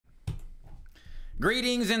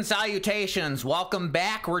Greetings and salutations. Welcome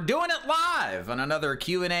back. We're doing it live on another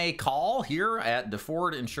Q&A call here at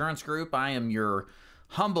Duford Insurance Group. I am your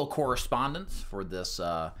humble correspondent for this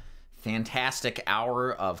fantastic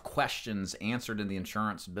hour of questions answered in the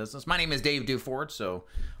insurance business. My name is Dave Duford, so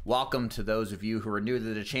welcome to those of you who are new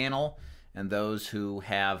to the channel and those who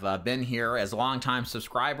have been here as longtime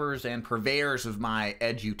subscribers and purveyors of my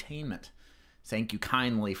edutainment. Thank you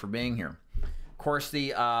kindly for being here. Of course,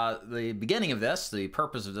 the beginning of this, the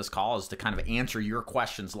purpose of this call is to kind of answer your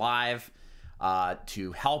questions live,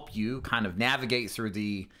 to help you kind of navigate through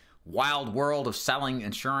the wild world of selling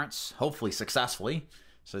insurance, hopefully successfully,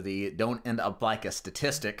 so that you don't end up like a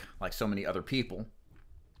statistic like so many other people.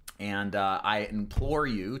 And I implore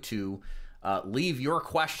you to leave your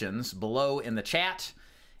questions below in the chat.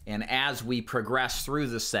 And as we progress through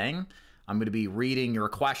this thing, I'm going to be reading your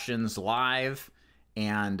questions live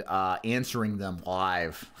and answering them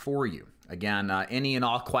live for you. Again, any and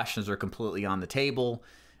all questions are completely on the table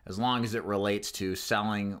as long as it relates to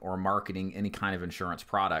selling or marketing any kind of insurance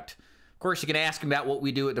product. Of course, you can ask about what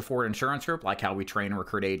we do at Duford Insurance Group, like how we train and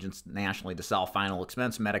recruit agents nationally to sell final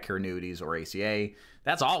expense, Medicare annuities, or ACA.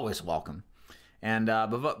 That's always welcome. And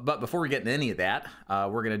but before we get into any of that,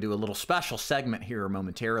 we're going to do a little special segment here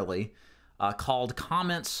momentarily called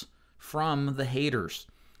Comments from the Haters.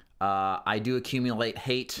 I do accumulate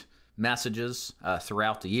hate messages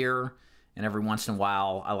throughout the year, and every once in a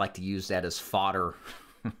while, I like to use that as fodder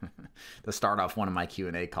to start off one of my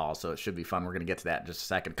Q&A calls, so it should be fun. We're going to get to that in just a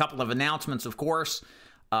second. A couple of announcements, of course.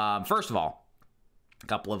 First of all, a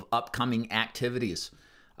couple of upcoming activities.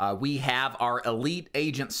 We have our Elite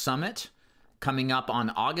Agent Summit coming up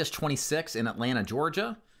on August 26th in Atlanta,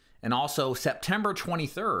 Georgia, and also September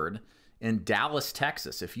 23rd in Dallas,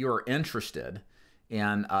 Texas. If you're interested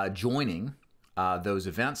in joining those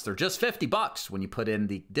events, they're just $50 when you put in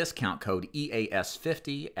the discount code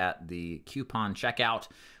EAS50 at the coupon checkout.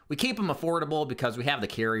 We keep them affordable because we have the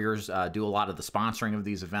carriers do a lot of the sponsoring of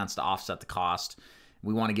these events to offset the cost.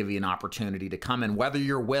 We want to give you an opportunity to come in, whether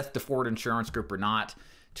you're with Duford Insurance Group or not,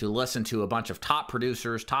 to listen to a bunch of top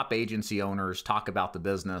producers, top agency owners talk about the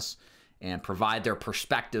business and provide their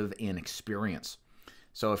perspective and experience.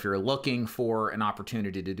 So if you're looking for an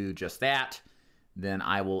opportunity to do just that, then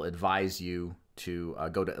I will advise you to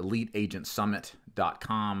go to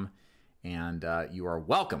eliteagentsummit.com, and you are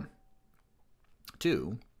welcome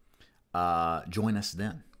to join us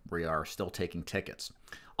then. We are still taking tickets.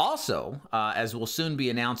 Also, as we'll soon be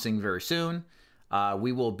announcing very soon,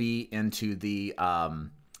 we will be into the, I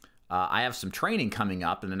have some training coming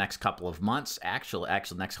up in the next couple of months, actually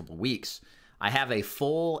the next couple of weeks. I have a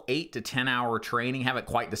full 8 to 10 hour training. Haven't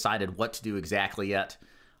quite decided what to do exactly yet.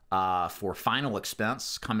 For final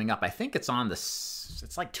expense coming up. I think it's on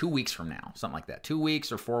it's like 2 weeks from now, something like that. 2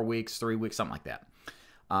 weeks or 4 weeks, 3 weeks, something like that.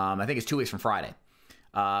 I think it's 2 weeks from Friday.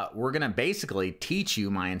 We're going to basically teach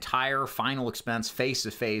you my entire final expense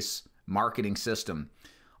face-to-face marketing system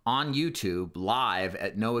on YouTube live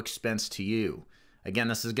at no expense to you. Again,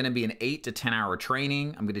 this is going to be an 8 to 10 hour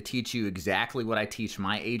training. I'm going to teach you exactly what I teach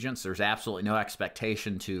my agents. There's absolutely no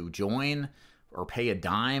expectation to join or pay a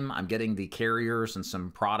dime. I'm getting the carriers and some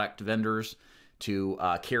product vendors to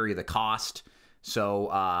carry the cost. So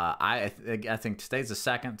I think today's the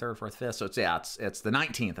 2nd, 3rd, 4th, 5th. So it's the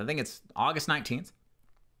 19th. I think it's August 19th.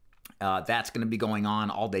 That's going to be going on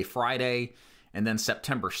all day Friday. And then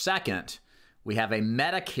September 2nd, we have a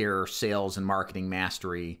Medicare Sales and Marketing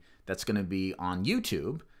Mastery that's going to be on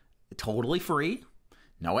YouTube, totally free.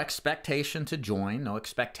 No expectation to join, no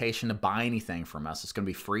expectation to buy anything from us. It's going to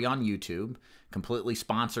be free on YouTube, completely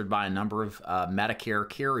sponsored by a number of Medicare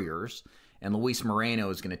carriers. And Luis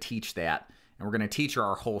Moreno is going to teach that. And we're going to teach her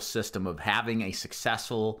our whole system of having a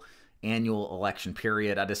successful annual election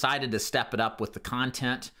period. I decided to step it up with the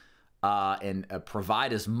content and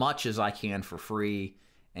provide as much as I can for free.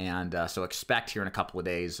 And so expect here in a couple of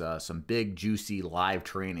days some big, juicy live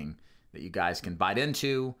training that you guys can bite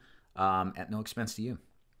into at no expense to you.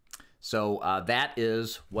 So that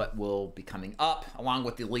is what will be coming up, along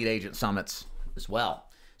with the Elite Agent Summits as well.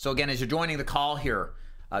 So again, as you're joining the call here,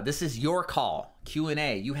 this is your call,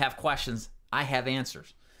 Q&A. You have questions, I have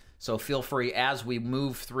answers. So feel free, as we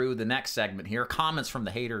move through the next segment here, comments from the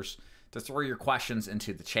haters, to throw your questions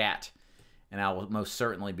into the chat. And I will most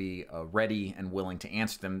certainly be ready and willing to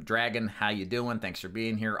answer them. Dragon, how you doing? Thanks for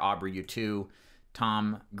being here. Aubrey, you too.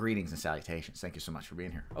 Tom, greetings and salutations. Thank you so much for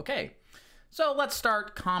being here. Okay. So let's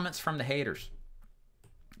start comments from the haters.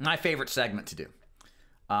 My favorite segment to do.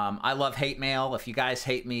 I love hate mail. If you guys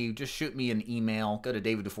hate me, just shoot me an email. Go to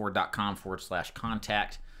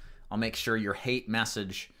davidduford.com/contact. I'll make sure your hate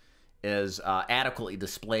message is adequately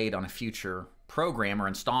displayed on a future program or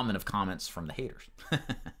installment of comments from the haters.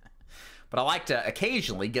 But I like to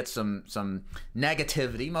occasionally get some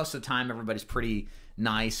negativity. Most of the time, everybody's pretty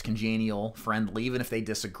nice, congenial, friendly, even if they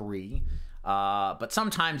disagree. But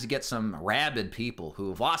sometimes you get some rabid people who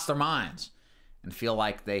have lost their minds and feel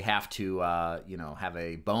like they have to, you know, have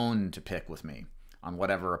a bone to pick with me on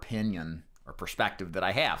whatever opinion or perspective that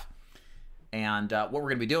I have. And what we're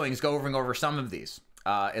going to be doing is going over some of these.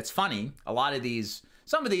 It's funny. A lot of these,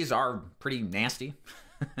 some of these are pretty nasty.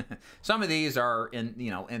 Some of these are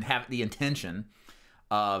and have the intention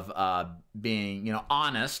of being, you know,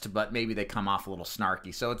 honest, but maybe they come off a little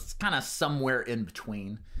snarky. So it's kind of somewhere in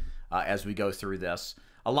between as we go through this.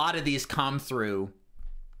 A lot of these come through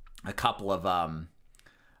a couple of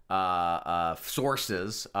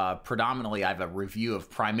sources. Predominantly, I have a review of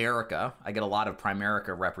Primerica. I get a lot of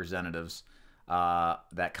Primerica representatives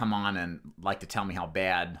that come on and like to tell me how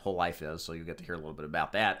bad whole life is, so you get to hear a little bit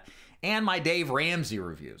about that. And my Dave Ramsey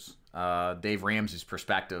reviews. Dave Ramsey's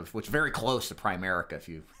perspective, which is very close to Primerica if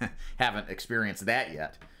you haven't experienced that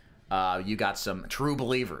yet. You got some true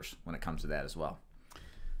believers when it comes to that as well.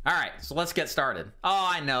 All right, so let's get started. Oh,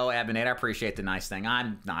 I know, Abinate, I appreciate the nice thing.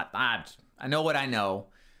 I know what I know,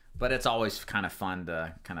 but it's always kind of fun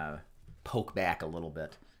to kind of poke back a little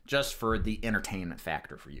bit just for the entertainment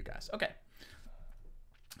factor for you guys. Okay.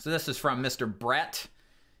 So this is from Mr. Brett.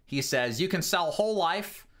 He says, you can sell whole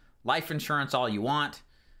life insurance all you want.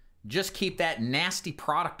 Just keep that nasty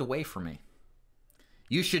product away from me.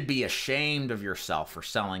 You should be ashamed of yourself for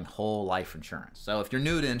selling whole life insurance. So if you're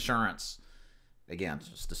new to insurance, again,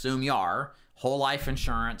 just assume you are. Whole life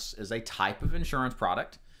insurance is a type of insurance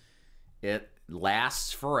product. It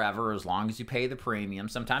lasts forever as long as you pay the premium.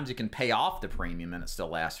 Sometimes you can pay off the premium and it still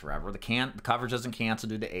lasts forever. The coverage doesn't cancel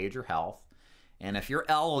due to age or health. And if you're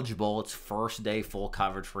eligible, it's first day full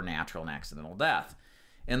coverage for natural and accidental death.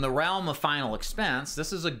 In the realm of final expense,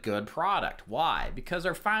 this is a good product. Why? Because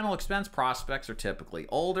our final expense prospects are typically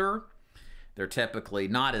older, they're typically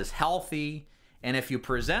not as healthy, and if you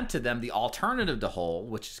present to them the alternative to whole,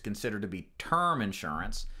 which is considered to be term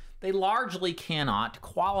insurance, they largely cannot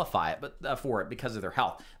qualify for it because of their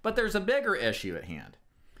health. But there's a bigger issue at hand.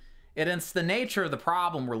 It's the nature of the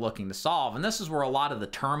problem we're looking to solve, and this is where a lot of the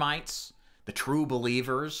termites, the true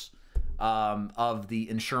believers of the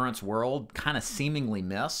insurance world kind of seemingly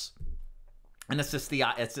miss. And it's just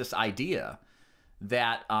it's this idea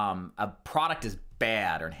that a product is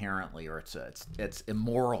bad or inherently, or it's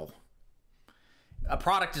immoral. A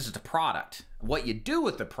product is just a product. What you do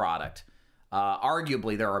with the product,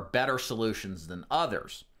 arguably there are better solutions than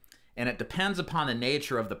others. And it depends upon the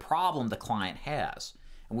nature of the problem the client has.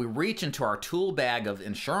 And we reach into our tool bag of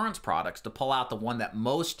insurance products to pull out the one that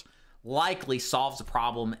most likely solves the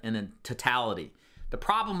problem in a totality. The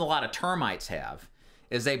problem a lot of termites have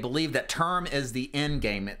is they believe that term is the end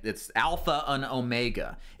game. It's alpha and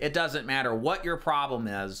omega. It doesn't matter what your problem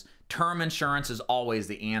is, term insurance is always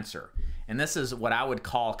the answer. And this is what I would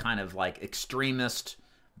call kind of like extremist,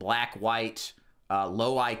 black-white,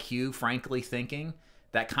 low IQ, frankly, thinking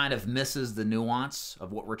that kind of misses the nuance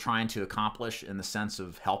of what we're trying to accomplish in the sense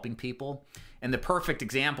of helping people. And the perfect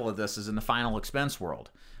example of this is in the final expense world.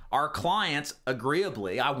 Our clients,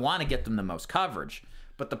 agreeably, I want to get them the most coverage.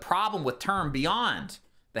 But the problem with term beyond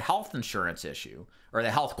the health insurance issue or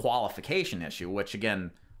the health qualification issue, which,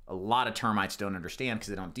 again, a lot of termites don't understand because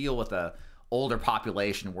they don't deal with a older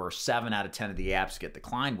population where 7 out of 10 of the apps get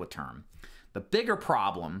declined with term. The bigger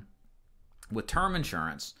problem with term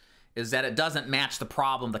insurance is that it doesn't match the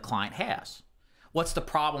problem the client has. What's the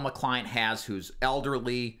problem a client has who's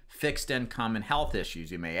elderly, fixed income, and health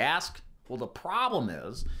issues, you may ask? Well, the problem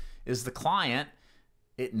is the client,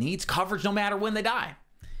 it needs coverage no matter when they die.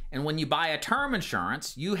 And when you buy a term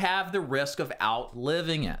insurance, you have the risk of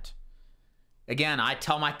outliving it. Again, I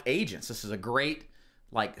tell my agents, this is a great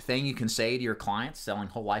thing you can say to your clients selling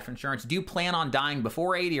whole life insurance. Do you plan on dying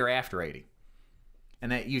before 80 or after 80?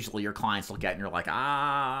 And that usually your clients look at it and you're like,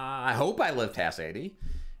 I hope I live past 80.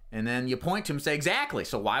 And then you point to them and say, exactly.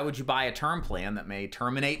 So why would you buy a term plan that may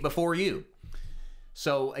terminate before you?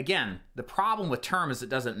 So again, the problem with term is it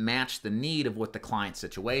doesn't match the need of what the client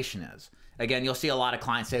situation is. Again, you'll see a lot of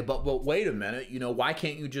clients say, but wait a minute, why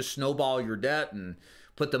can't you just snowball your debt and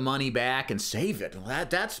put the money back and save it? Well,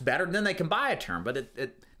 that's better. Then they can buy a term, but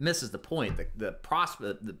it misses the point.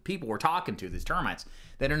 The people we're talking to, these termites,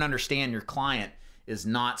 they don't understand your client is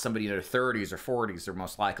not somebody in their 30s or 40s they're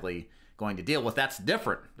most likely going to deal with. That's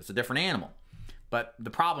different. It's a different animal. But the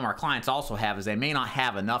problem our clients also have is they may not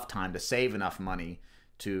have enough time to save enough money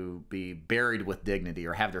to be buried with dignity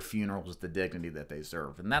or have their funerals with the dignity that they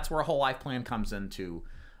deserve. And that's where a whole life plan comes into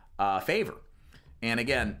favor. And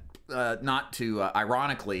again, not to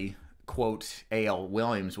ironically quote A.L.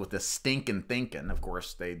 Williams with the stinking thinking. Of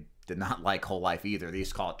course, they did not like whole life either. They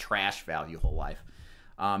used to call it trash value whole life.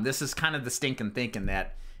 This is kind of the stinking thinking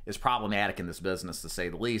that is problematic in this business, to say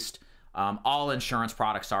the least. All insurance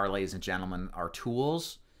products are, ladies and gentlemen, are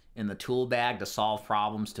tools in the tool bag to solve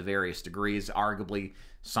problems to various degrees. Arguably,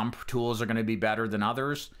 some tools are going to be better than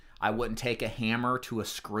others. I wouldn't take a hammer to a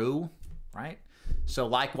screw, right? So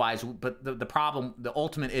likewise, but the problem, the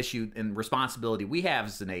ultimate issue and responsibility we have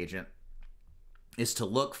as an agent is to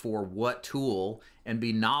look for what tool and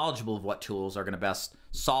be knowledgeable of what tools are going to best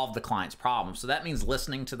solve the client's problem. So that means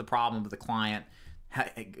listening to the problem of the client,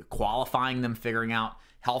 qualifying them, figuring out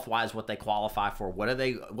health-wise what they qualify for, what are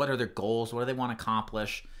their goals, what do they want to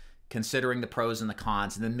accomplish, considering the pros and the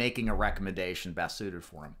cons, and then making a recommendation best suited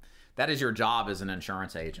for them. That is your job as an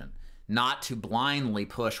insurance agent, not to blindly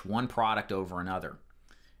push one product over another.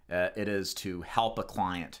 It is to help a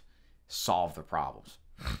client solve the problems.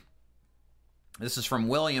 This is from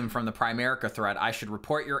William from the Primerica thread. I should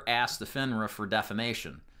report your ass to FINRA for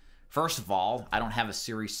defamation. First of all, I don't have a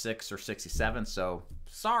Series 6 or 67, so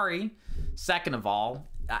sorry. Second of all,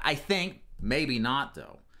 I think, maybe not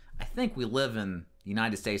though, I think we live in the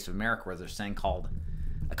United States of America where there's this thing called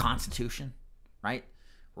a Constitution, right?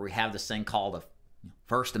 Where we have this thing called a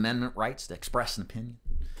First Amendment rights to express an opinion.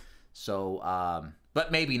 So,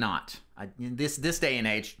 but maybe not. In this day and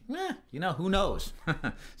age, who knows?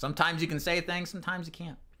 Sometimes you can say things, sometimes you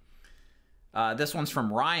can't. This one's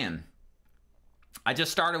from Ryan. I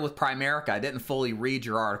just started with Primerica. I didn't fully read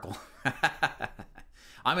your article.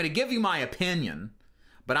 I'm going to give you my opinion,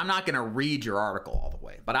 but I'm not going to read your article all the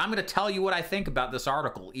way. But I'm going to tell you what I think about this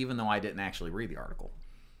article, even though I didn't actually read the article.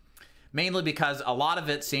 Mainly because a lot of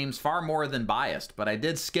it seems far more than biased, but I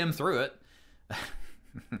did skim through it.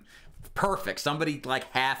 Perfect. Somebody like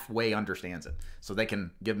halfway understands it, so they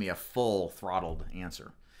can give me a full throttled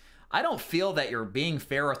answer. I don't feel that you're being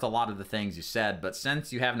fair with a lot of the things you said, but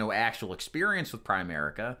since you have no actual experience with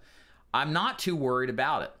Primerica, I'm not too worried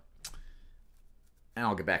about it. And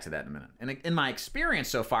I'll get back to that in a minute. And in my experience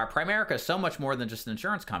so far, Primerica is so much more than just an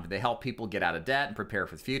insurance company. They help people get out of debt and prepare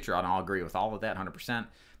for the future, and I'll agree with all of that 100%.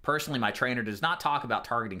 Personally, my trainer does not talk about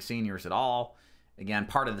targeting seniors at all. Again,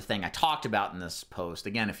 part of the thing I talked about in this post,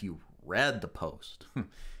 again, if you read the post,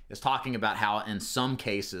 is talking about how in some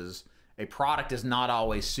cases a product is not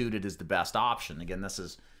always suited as the best option. Again, this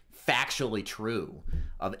is factually true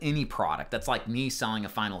of any product. That's like me selling a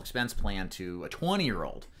final expense plan to a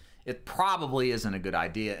 20-year-old. It probably isn't a good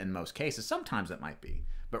idea in most cases. Sometimes it might be,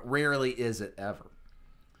 but rarely is it ever.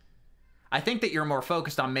 I think that you're more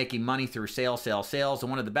focused on making money through sales. And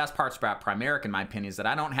one of the best parts about Primerica, in my opinion, is that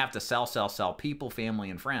I don't have to sell people, family,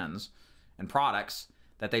 and friends and products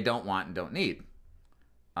that they don't want and don't need.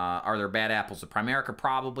 Are there bad apples with Primerica?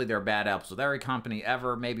 Probably. There are bad apples with every company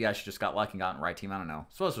ever. Maybe I should just got lucky and got in the right team. I don't know.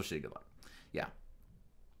 Suppose we'll see. Good luck. Yeah.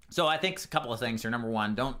 So I think a couple of things here. Number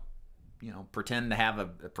one, don't pretend to have a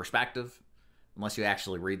perspective unless you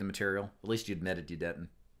actually read the material. At least you admitted you didn't.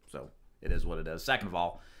 So it is what it is. Second of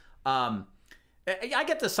all, I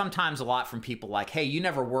get this sometimes a lot from people like, hey, you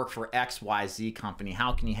never worked for XYZ company.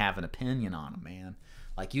 How can you have an opinion on them, man?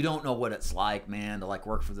 Like, you don't know what it's like, man, to like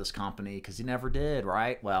work for this company because you never did,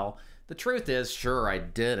 right? Well, the truth is, sure, I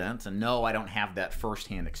didn't. And no, I don't have that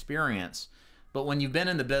firsthand experience. But when you've been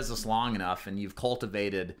in the business long enough and you've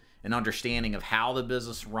cultivated an understanding of how the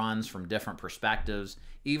business runs from different perspectives,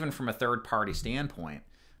 even from a third-party standpoint,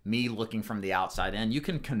 me looking from the outside in, you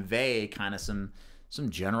can convey kind of some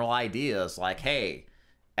general ideas like, hey,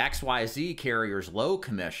 XYZ carrier's low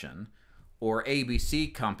commission, or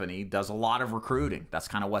ABC company does a lot of recruiting. That's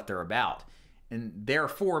kind of what they're about. And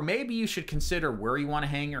therefore, maybe you should consider where you want to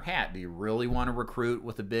hang your hat. Do you really want to recruit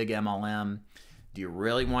with a big MLM? Do you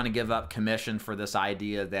really want to give up commission for this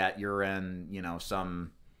idea that you're in, some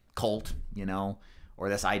cult, or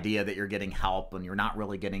this idea that you're getting help and you're not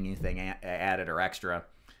really getting anything added or extra?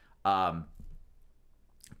 Bottom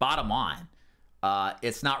line,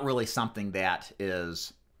 it's not really something that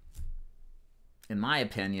is, in my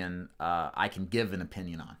opinion, I can give an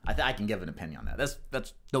opinion on. I can give an opinion on that.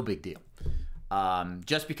 That's no big deal.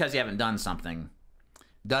 Just because you haven't done something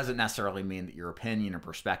doesn't necessarily mean that your opinion or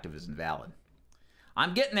perspective is invalid.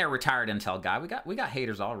 I'm getting there, retired intel guy. We got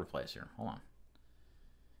haters all over the place here. Hold on.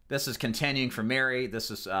 This is continuing from Mary.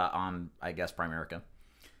 This is on, I guess, Primerica.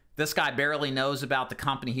 This guy barely knows about the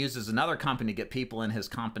company. He uses another company to get people in his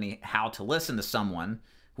company how to listen to someone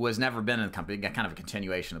who has never been in the company. Kind of a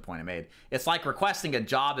continuation of the point I made. It's like requesting a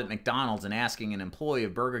job at McDonald's and asking an employee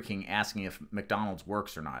of Burger King asking if McDonald's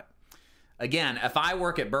works or not. Again, if I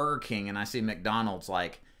work at Burger King and I see McDonald's,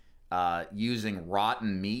 like, using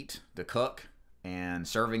rotten meat to cook and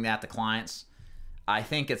serving that to clients, I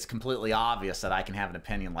think it's completely obvious that I can have an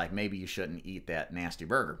opinion like maybe you shouldn't eat that nasty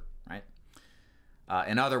burger, right?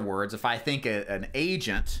 In other words, if I think an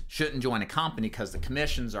agent shouldn't join a company because the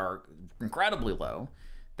commissions are incredibly low,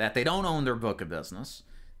 that they don't own their book of business,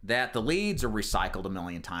 that the leads are recycled a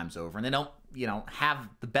million times over, and they don't, have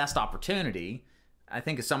the best opportunity, I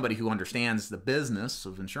think as somebody who understands the business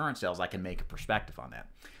of insurance sales, I can make a perspective on that.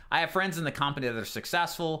 I have friends in the company that are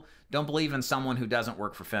successful, don't believe in someone who doesn't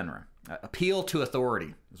work for FINRA. Appeal to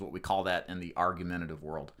authority is what we call that in the argumentative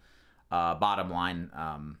world. Bottom line,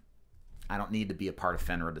 I don't need to be a part of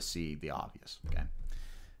FINRA to see the obvious, okay?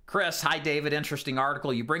 Chris, hi David, interesting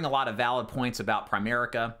article. You bring a lot of valid points about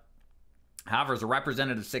Primerica. However, as a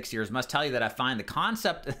representative 6 years, must tell you that I find the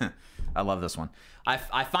concept, I love this one.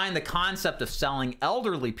 I find the concept of selling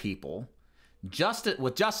elderly people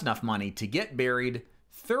with just enough money to get buried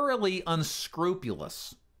thoroughly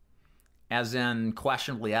unscrupulous, as in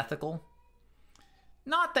questionably ethical.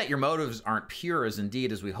 Not that your motives aren't pure as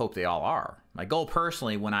indeed as we hope they all are. My goal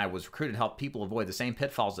personally when I was recruited to help people avoid the same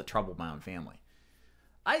pitfalls that troubled my own family.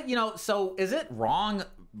 So is it wrong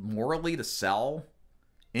morally to sell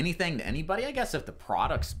anything to anybody? I guess if the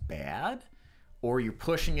product's bad or you're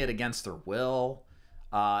pushing it against their will,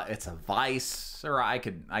 it's a vice, or I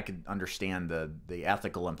could understand the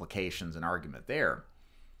ethical implications and argument there.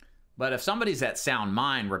 But if somebody's at sound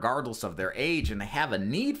mind, regardless of their age, and they have a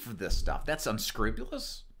need for this stuff, that's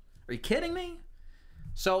unscrupulous? Are you kidding me?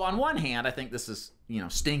 So on one hand, I think this is,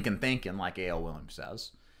 stinking thinking, like A.L. Williams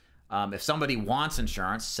says. If somebody wants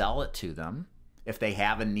insurance, sell it to them. If they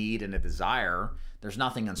have a need and a desire, there's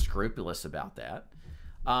nothing unscrupulous about that.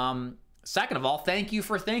 Second of all, thank you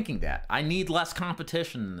for thinking that. I need less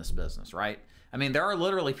competition in this business, right? I mean, there are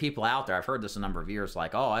literally people out there, I've heard this a number of years,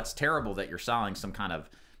 like, oh, it's terrible that you're selling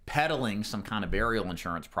peddling some kind of burial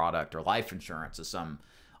insurance product or life insurance to some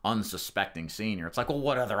unsuspecting senior. It's like, well,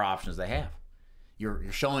 what other options they have?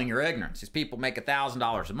 You're showing your ignorance. These people make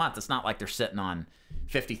 $1,000 a month. It's not like they're sitting on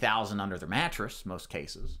 $50,000 under their mattress, most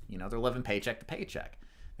cases. They're living paycheck to paycheck.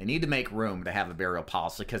 They need to make room to have a burial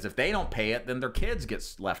policy, because if they don't pay it, then their kids get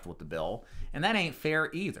left with the bill, and that ain't fair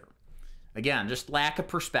either. Again, just lack of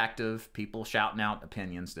perspective, people shouting out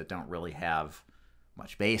opinions that don't really have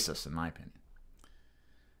much basis, in my opinion.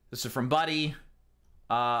 This is from Buddy.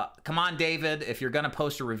 Come on, David. If you're going to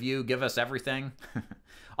post a review, give us everything.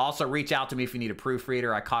 Also, reach out to me if you need a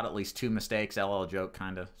proofreader. I caught at least 2 mistakes. LL joke,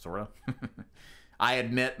 kind of, sort of. I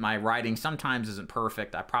admit my writing sometimes isn't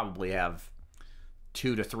perfect. I probably have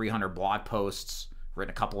 200 to 300 blog posts,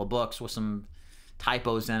 written a couple of books with some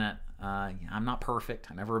typos in it. I'm not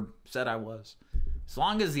perfect. I never said I was. As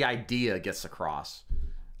long as the idea gets across,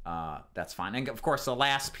 that's fine. And of course, the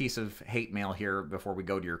last piece of hate mail here before we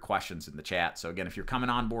go to your questions in the chat. So again, if you're coming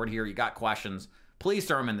on board here, you got questions, please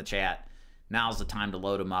throw them in the chat. Now's the time to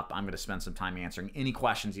load them up. I'm going to spend some time answering any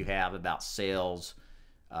questions you have about sales,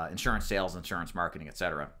 insurance marketing,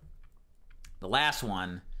 etc. The last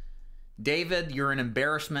one, David, you're an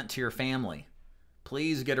embarrassment to your family.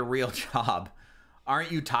 Please get a real job.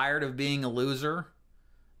 Aren't you tired of being a loser?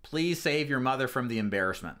 Please save your mother from the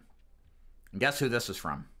embarrassment. And guess who this is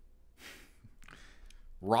from?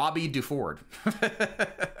 Robbie Duford.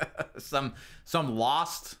 some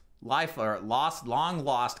lost life, or long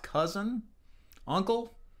lost cousin,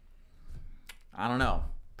 uncle. I don't know.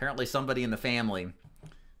 Apparently somebody in the family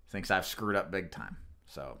thinks I've screwed up big time.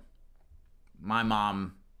 So my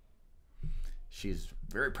mom, she's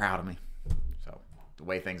very proud of me. So the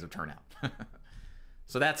way things have turned out.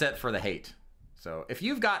 So that's it for the hate. So if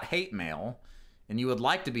you've got hate mail and you would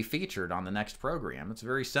like to be featured on the next program, it's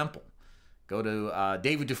very simple. Go to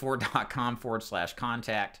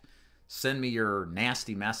davidduford.com/contact. Send me your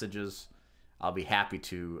nasty messages. I'll be happy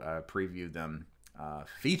to preview them,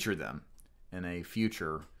 feature them in a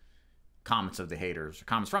future Comments from the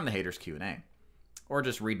Haters Q&A. Or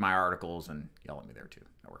just read my articles and yell at me there too.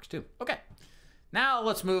 That works too. Okay. Now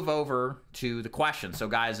let's move over to the questions. So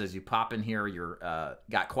guys, as you pop in here, you're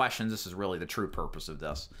got questions. This is really the true purpose of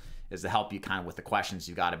this, is to help you kind of with the questions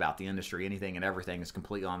you got about the industry. Anything and everything is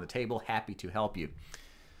completely on the table. Happy to help you.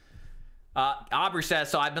 Aubrey says,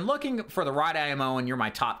 so I've been looking for the right IMO and you're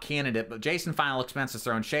my top candidate, but Jason Final Expenses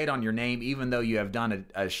throwing shade on your name even though you have done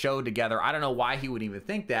a show together. I don't know why he would even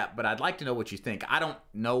think that, but I'd like to know what you think. I don't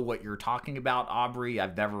know what you're talking about, Aubrey.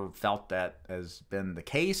 I've never felt that has been the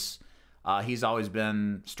case. He's always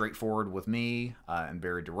been straightforward with me and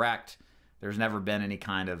very direct. There's never been any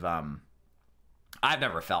kind of, I've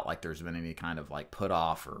never felt like there's been any kind of like put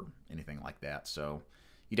off or anything like that. So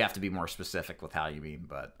you'd have to be more specific with how you mean,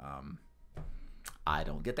 but I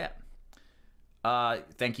don't get that.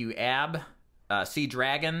 Thank you, Ab. Sea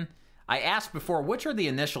Dragon. I asked before, which are the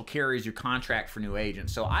initial carriers you contract for new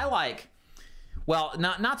agents? So I like, well,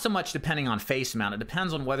 not so much depending on face amount. It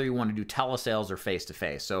depends on whether you want to do telesales or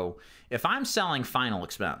face-to-face. So if I'm selling final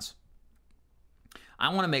expense, I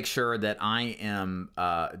want to make sure that I am,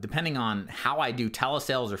 depending on how I do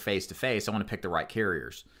telesales or face-to-face, I want to pick the right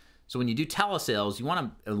carriers. So when you do telesales, you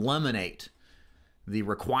want to eliminate the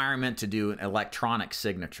requirement to do an electronic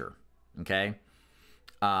signature, okay?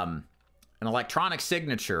 An electronic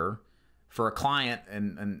signature for a client,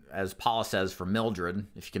 and as Paula says, for Mildred,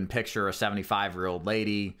 if you can picture a 75-year-old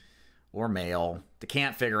lady or male that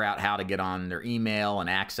can't figure out how to get on their email and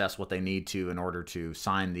access what they need to in order to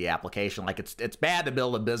sign the application. Like it's bad to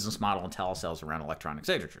build a business model in telesales around electronic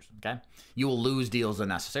signatures, okay? You will lose deals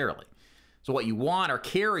unnecessarily. So what you want are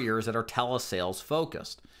carriers that are telesales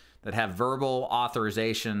focused, that have verbal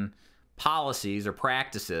authorization policies or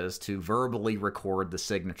practices to verbally record the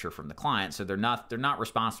signature from the client. So they're not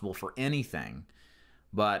responsible for anything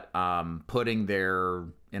but putting their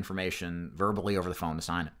information verbally over the phone to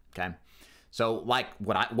sign it, okay? So like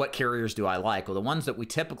what carriers do I like? Well, the ones that we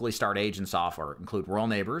typically start agents off include Royal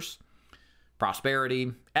Neighbors,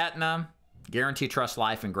 Prosperity, Aetna, Guarantee Trust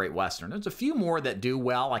Life, and Great Western. There's a few more that do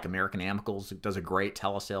well, like American Amicals does a great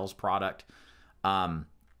telesales product.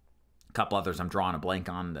 A couple others I'm drawing a blank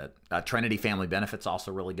on. That Trinity Family Benefits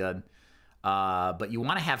also really good. But you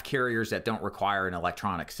want to have carriers that don't require an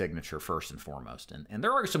electronic signature first and foremost. And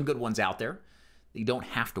there are some good ones out there that you don't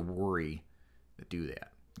have to worry to do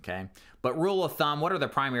that, okay? But rule of thumb, what are the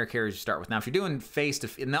primary carriers you start with? Now, if you're doing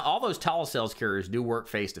face-to-face, all those telesales carriers do work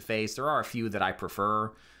face-to-face. There are a few that I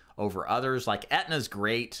prefer over others. Like Aetna's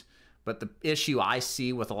great, but the issue I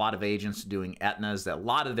see with a lot of agents doing Aetna is that a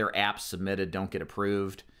lot of their apps submitted don't get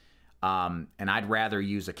approved. And I'd rather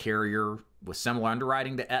use a carrier with similar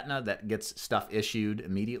underwriting to Aetna that gets stuff issued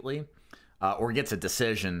immediately, or gets a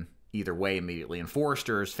decision either way immediately. And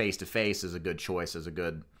Forrester's face-to-face is a good choice, is a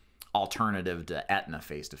good alternative to Aetna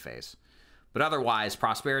face-to-face. But otherwise,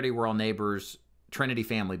 Prosperity, Royal Neighbors, Trinity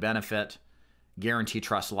Family Benefit, Guarantee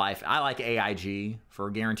Trust Life. I like AIG for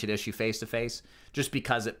a guaranteed issue face-to-face just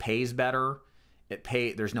because it pays better.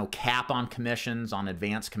 There's no cap on commissions, on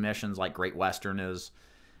advanced commissions like Great Western is.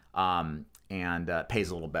 And it pays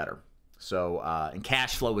a little better. So, and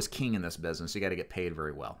cash flow is king in this business. You got to get paid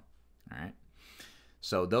very well. All right.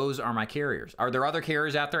 So those are my carriers. Are there other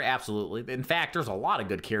carriers out there? Absolutely. In fact, there's a lot of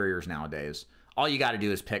good carriers nowadays. All you got to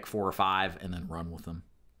do is pick 4 or 5 and then run with them.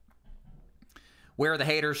 Where are the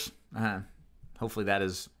haters? Hopefully that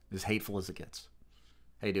is as hateful as it gets.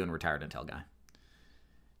 How you doing, retired intel guy?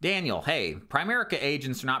 Daniel, hey, Primerica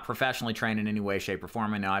agents are not professionally trained in any way, shape, or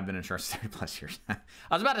form. I know I've been in insurance 30 plus years. I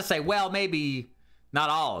was about to say, well, maybe not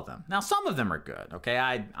all of them. Now, some of them are good, okay?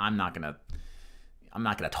 I'm not gonna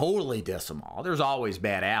totally diss them all. There's always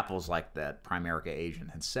bad apples, like that Primerica agent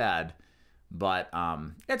had said. But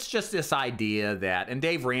it's just this idea that, and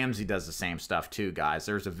Dave Ramsey does the same stuff too, guys.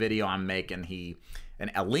 There's a video I'm making.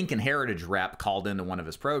 A Lincoln Heritage rep called into one of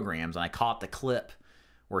his programs, and I caught the clip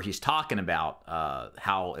where he's talking about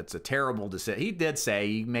how it's a terrible decision. He did say,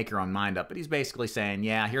 you can make your own mind up, but he's basically saying,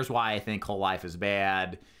 yeah, here's why I think whole life is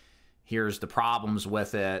bad. Here's the problems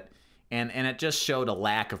with it. And it just showed a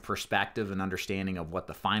lack of perspective and understanding of what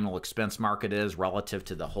the final expense market is relative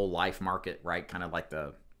to the whole life market, right? Kind of like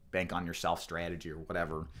the bank on yourself strategy or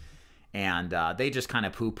whatever. And they just kind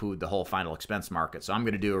of poo-pooed the whole final expense market. So I'm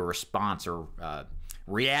going to do a response or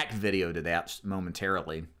react video to that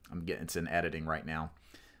momentarily. It's in editing right now.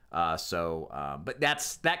 But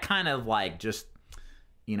that's that kind of like just,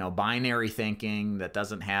 binary thinking that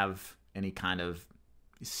doesn't have any kind of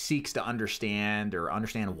seeks to understand or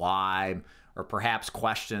understand why, or perhaps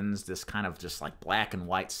questions this kind of just like black and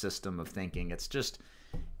white system of thinking.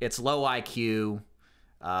 It's low IQ.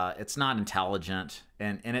 It's not intelligent,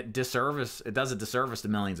 and it does a disservice to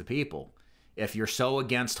millions of people. If you're so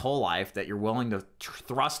against whole life that you're willing to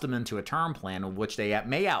thrust them into a term plan of which they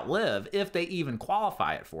may outlive if they even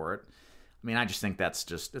qualify it for it. I mean, I just think it's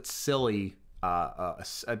silly,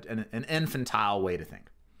 an infantile way to think.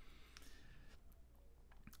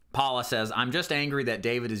 Paula says, I'm just angry that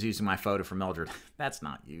David is using my photo for Mildred. That's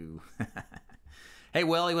not you. Hey,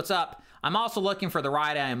 Willie, what's up? I'm also looking for the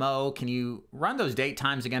right IMO. Can you run those date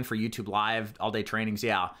times again for YouTube Live all-day trainings?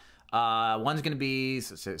 Yeah. One's going to be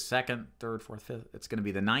 2nd, 3rd, 4th, 5th. It's going to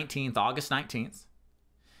be the 19th, August 19th.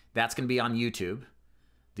 That's going to be on YouTube.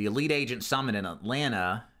 The Elite Agent Summit in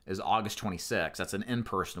Atlanta is August 26th. That's an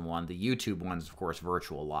in-person one. The YouTube one's, of course,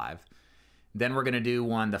 virtual live. Then we're going to do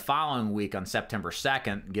one the following week on September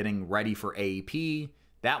 2nd, getting ready for AEP.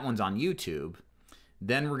 That one's on YouTube.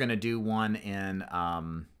 Then we're going to do one in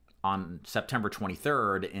on September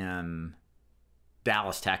 23rd in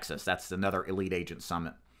Dallas, Texas. That's another Elite Agent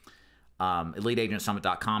Summit.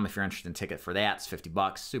 EliteAgentSummit.com if you're interested in a ticket for that. It's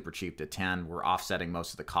 $50, super cheap to attend. We're offsetting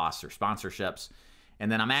most of the costs or sponsorships.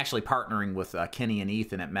 And then I'm actually partnering with Kenny and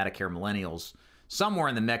Ethan at Medicare Millennials. Somewhere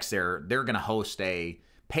in the mix there, they're going to host a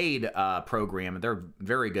paid program. They're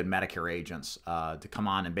very good Medicare agents to come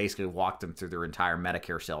on and basically walk them through their entire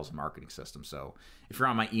Medicare sales and marketing system. So if you're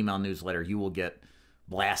on my email newsletter, you will get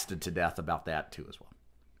blasted to death about that too as well.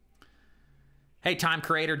 Hey, Time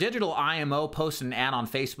Creator, Digital IMO posted an ad on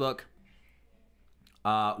Facebook.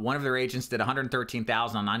 One of their agents did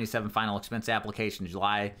 $113,000 on 97 final expense applications in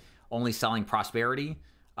July, only selling Prosperity.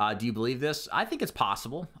 Do you believe this? I think it's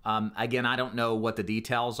possible. Again, I don't know what the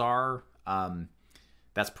details are.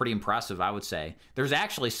 That's pretty impressive, I would say. There's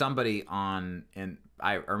actually somebody on, and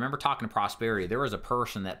I remember talking to Prosperity. There was a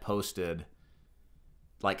person that posted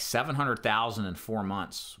like $700,000 in 4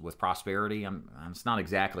 months with Prosperity. It's not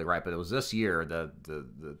exactly right, but it was this year.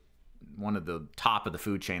 The one of the top of the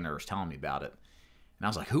food chain there was telling me about it. And I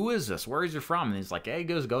was like, who is this? Where is he from? And he's like, hey, he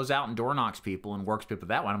goes out and door knocks people and works people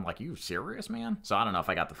that way. I'm like, you serious, man? So I don't know if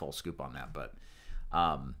I got the full scoop on that. But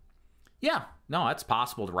yeah, no, it's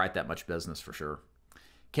possible to write that much business for sure.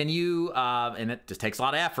 Can you, and it just takes a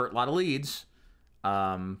lot of effort, a lot of leads.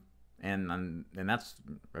 And that's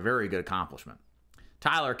a very good accomplishment.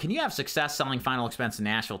 Tyler, can you have success selling final expense in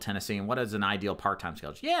Nashville, Tennessee? And what is an ideal part-time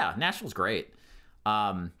schedule? Yeah, Nashville's great.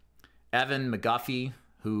 Evan McGuffey,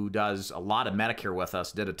 who does a lot of Medicare with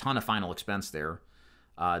us, did a ton of final expense there.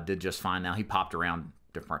 Did just fine. Now he popped around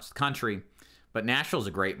different parts of the country. But Nashville's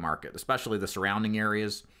a great market, especially the surrounding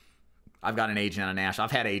areas. I've got an agent out of Nashville.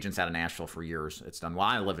 I've had agents out of Nashville for years. It's done well.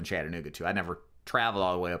 I live in Chattanooga, too. I never traveled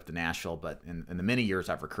all the way up to Nashville, but in the many years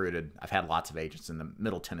I've recruited, I've had lots of agents in the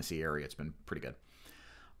Middle Tennessee area. It's been pretty good.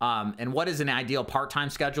 And what is an ideal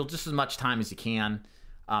part-time schedule? Just as much time as you can.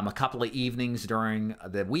 A couple of evenings during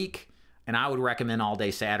the week. And I would recommend all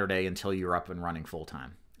day Saturday until you're up and running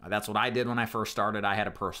full-time. That's what I did when I first started. I had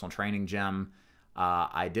a personal training gym.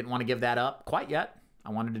 I didn't want to give that up quite yet. I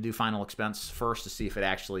wanted to do final expense first to see if it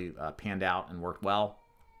actually panned out and worked well.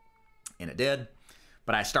 And it did.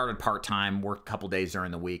 But I started part-time, worked a couple days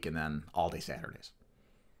during the week, and then all day Saturdays.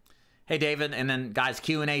 Hey, David. And then, guys,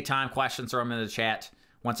 Q&A time. Questions, throw them in the chat.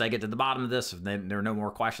 Once I get to the bottom of this, if there are no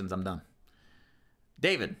more questions, I'm done.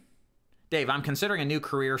 Dave, I'm considering a new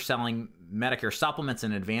career selling Medicare supplements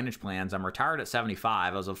and Advantage plans. I'm retired at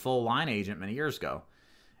 75. I was a full line agent many years ago.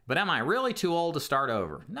 But am I really too old to start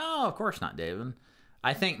over? No, of course not, David.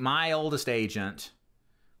 I think my oldest agent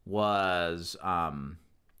was,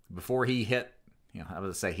 before he hit, I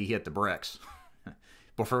would say he hit the bricks,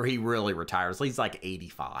 before he really retired. So he's like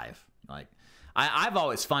 85. Like, I've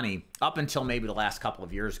always, funny, up until maybe the last couple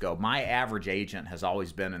of years ago, my average agent has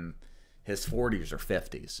always been in his 40s or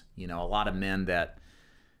 50s. A lot of men that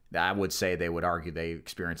I would say they would argue they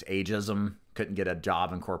experience ageism, couldn't get a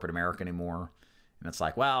job in corporate America anymore. And it's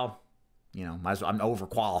like, well, might as well, I'm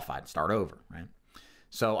overqualified, start over, right?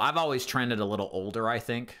 So I've always trended a little older, I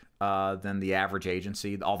think, than the average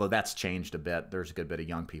agency, although that's changed a bit. There's a good bit of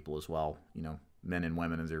young people as well, men and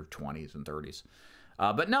women in their 20s and 30s.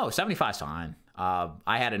 But no, 75 is fine.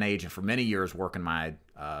 I had an agent for many years working my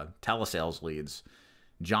telesales leads.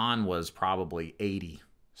 John was probably 80.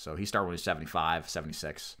 So he started when he was 75,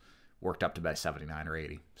 76, worked up to about 79 or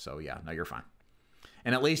 80. So yeah, no, you're fine.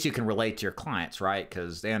 And at least you can relate to your clients, right?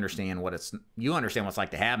 Because they understand you understand what it's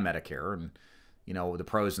like to have Medicare and, the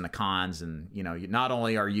pros and the cons. And, not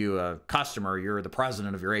only are you a customer, you're the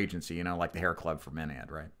president of your agency, like the Hair Club for Men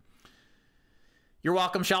ad, right? You're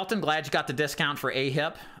welcome, Shelton. Glad you got the discount for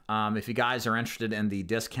AHIP. If you guys are interested in the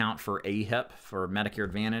discount for AHIP for Medicare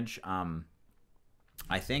Advantage,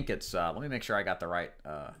 I think it's, let me make sure I got the right,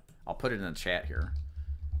 I'll put it in the chat here.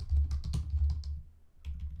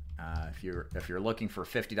 If you're looking for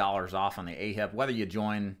 $50 off on the AHIP, whether you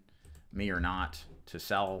join me or not to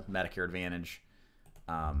sell Medicare Advantage,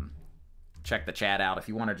 check the chat out. If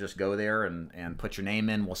you want to just go there and put your name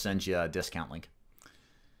in, we'll send you a discount link.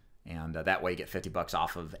 And that way you get $50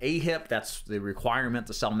 off of AHIP. That's the requirement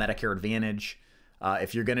to sell Medicare Advantage.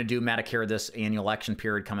 If you're going to do Medicare this annual election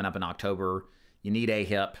period coming up in October, you need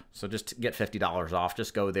AHIP. So just get $50 off.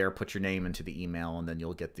 Just go there, put your name into the email, and then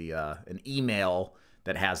you'll get the an email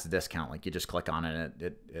that has the discount link. You just click on it,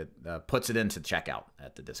 and it puts it into checkout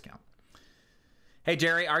at the discount. Hey,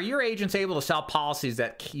 Jerry, are your agents able to sell policies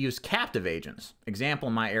that use captive agents? Example,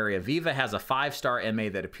 in my area, Viva has a 5-star MA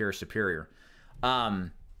that appears superior. I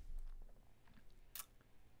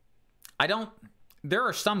don't, there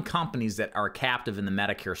are some companies that are captive in the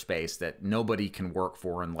Medicare space that nobody can work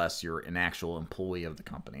for unless you're an actual employee of the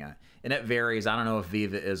company. And it varies. I don't know if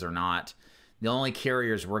Viva is or not. The only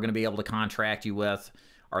carriers we're going to be able to contract you with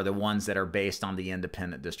are the ones that are based on the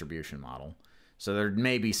independent distribution model. So there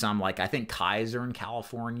may be some, like I think Kaiser in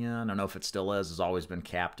California, I don't know if it still is, has always been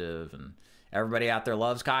captive. And everybody out there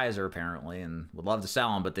loves Kaiser apparently and would love to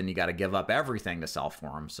sell them, but then you got to give up everything to sell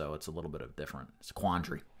for them. So it's a little bit of different. It's a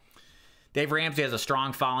quandary. Dave Ramsey has a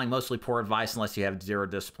strong following, mostly poor advice unless you have zero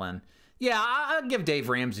discipline. Yeah, I'll give Dave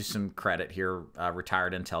Ramsey some credit here,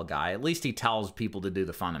 retired Intel guy. At least he tells people to do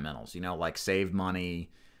the fundamentals, you know, like save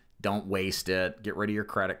money, don't waste it, get rid of your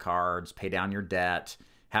credit cards, pay down your debt,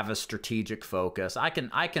 have a strategic focus. I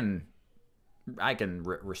can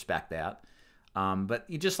respect that. But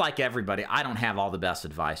just like everybody, I don't have all the best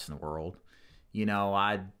advice in the world. You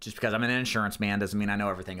know, just because I'm an insurance man doesn't mean I know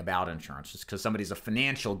everything about insurance. Just because somebody's a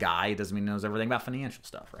financial guy doesn't mean he knows everything about financial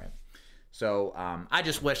stuff, right? So I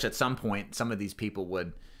just wish at some point some of these people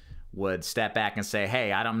would step back and say,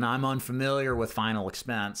 hey, I'm unfamiliar with final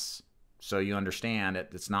expense, so you understand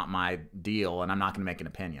it's not my deal, and I'm not going to make an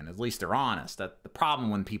opinion. At least they're honest. The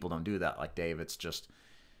problem when people don't do that, like Dave, it's just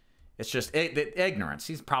ignorance.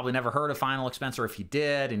 He's probably never heard of final expense, or if he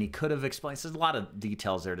did and he could have explained. There's a lot of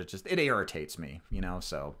details there that it irritates me, you know.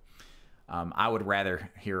 So I would rather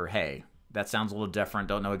hear, hey, that sounds a little different.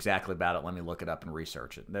 Don't know exactly about it. Let me look it up and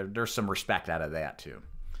research it. There's some respect out of that too.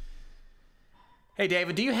 Hey,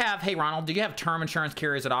 David, hey, Ronald, do you have term insurance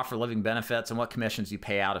carriers that offer living benefits, and what commissions do you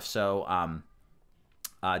pay out? If so,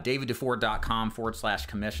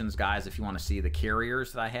 davidduford.com/commissions, guys, if you want to see the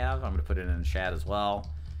carriers that I have. I'm going to put it in the chat as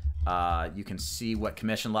well. You can see what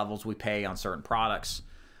commission levels we pay on certain products.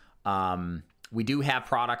 We do have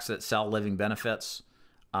products that sell living benefits.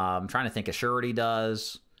 I'm trying to think. Assurity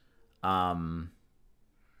does.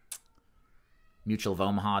 Mutual of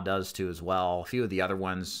Omaha does too as well. A few of the other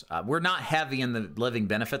ones. We're not heavy in the living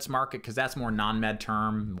benefits market because that's more non-med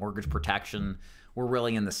term, mortgage protection. We're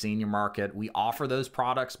really in the senior market. We offer those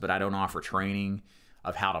products, but I don't offer training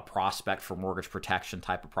of how to prospect for mortgage protection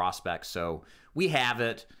type of prospects. So we have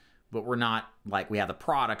it, but we're not like, we have the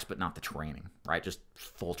products, but not the training, right? Just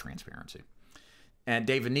full transparency. And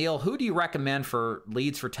David Neal, who do you recommend for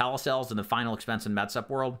leads for telesales in the final expense and MedSup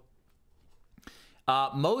world?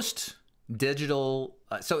 Most digital,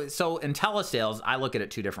 so in telesales, I look at it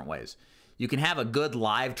two different ways. You can have a good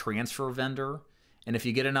live transfer vendor, and if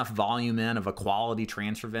you get enough volume in of a quality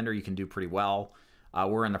transfer vendor, you can do pretty well.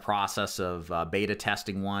 We're in the process of beta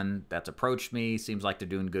testing one that's approached me. Seems like they're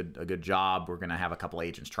doing a good job. We're going to have a couple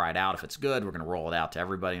agents try it out. If it's good, we're going to roll it out to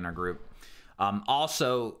everybody in our group.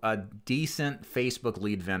 Also, a decent Facebook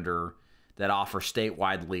lead vendor that offers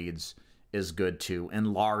statewide leads is good too,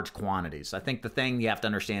 in large quantities. I think the thing you have to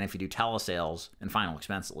understand if you do telesales, and final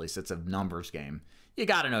expense at least, it's a numbers game. You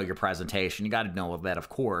got to know your presentation. You got to know that, of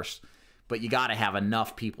course, but you got to have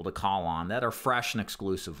enough people to call on that are fresh and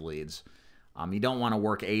exclusive leads. You don't want to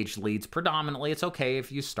work aged leads predominantly. It's okay if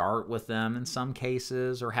you start with them in some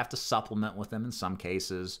cases or have to supplement with them in some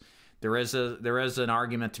cases. There is an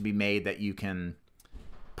argument to be made that you can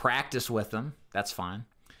practice with them. That's fine.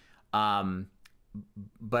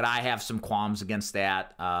 But I have some qualms against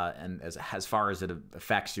that, and as far as it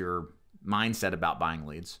affects your mindset about buying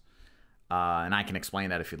leads. And I can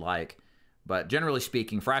explain that if you'd like. But generally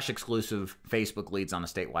speaking, fresh, exclusive Facebook leads on a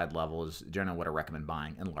statewide level is generally what I recommend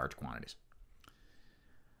buying in large quantities.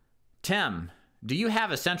 Tim, do you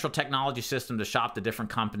have a central technology system to shop the different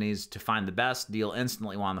companies to find the best deal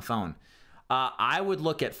instantly while on the phone? I would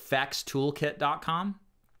look at fextoolkit.com,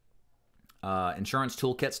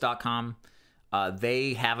 insurancetoolkits.com.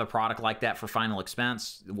 They have a product like that for final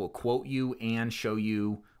expense. It will quote you and show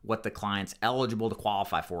you what the client's eligible to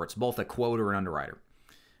qualify for. It's both a quoter and underwriter.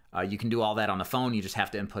 You can do all that on the phone. You just have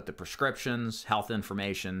to input the prescriptions, health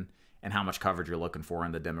information, and how much coverage you're looking for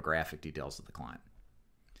and the demographic details of the client.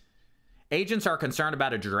 Agents are concerned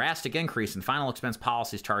about a drastic increase in final expense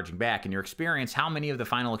policies charging back. In your experience, how many of the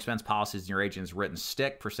final expense policies in your agent has written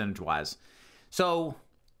stick percentage-wise? So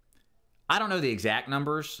I don't know the exact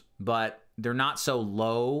numbers, but they're not so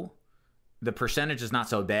low. The percentage is not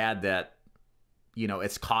so bad that, you know,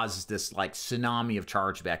 it's causes this like tsunami of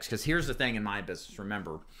chargebacks. Because here's the thing in my business.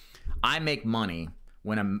 Remember, I make money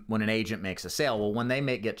when an agent makes a sale. Well, when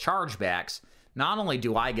they get chargebacks, not only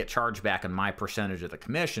do I get charged back on my percentage of the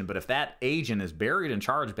commission, but if that agent is buried in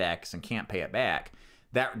chargebacks and can't pay it back,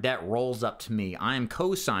 that rolls up to me. I am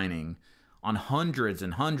co-signing on hundreds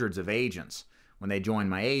and hundreds of agents when they join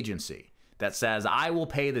my agency that says I will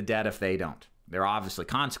pay the debt if they don't. There are obviously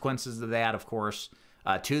consequences to that, of course,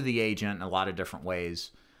 to the agent in a lot of different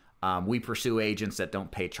ways. We pursue agents that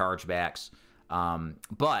don't pay chargebacks.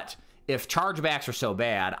 But if chargebacks are so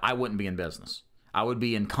bad, I wouldn't be in business. I would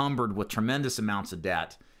be encumbered with tremendous amounts of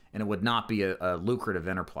debt, and it would not be a lucrative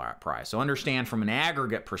enterprise. So understand from an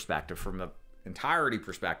aggregate perspective, from the entirety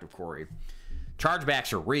perspective, Corey,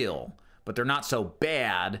 chargebacks are real, but they're not so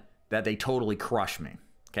bad that they totally crush me.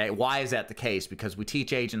 Okay, why is that the case? Because we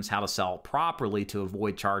teach agents how to sell properly to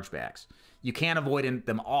avoid chargebacks. You can't avoid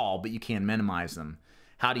them all, but you can minimize them.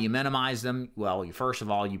 How do you minimize them? Well, first of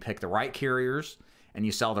all, you pick the right carriers and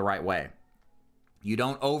you sell the right way. You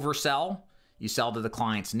don't oversell. You sell to the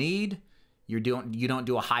client's need. You don't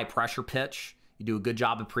do a high pressure pitch. You do a good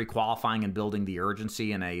job of pre-qualifying and building the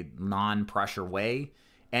urgency in a non-pressure way.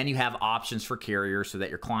 And you have options for carriers so that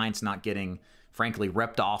your client's not getting, frankly,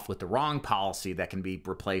 ripped off with the wrong policy that can be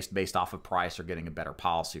replaced based off of price or getting a better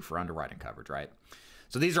policy for underwriting coverage, right?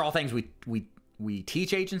 So these are all things we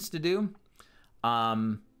teach agents to do.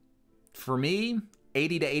 For me,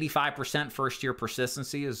 80 to 85% first-year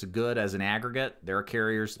persistency is good as an aggregate. There are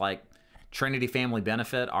carriers like Trinity Family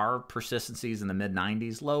Benefit. Our persistency is in the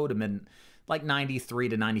mid-90s, low to mid, like 93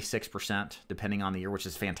 to 96%, depending on the year, which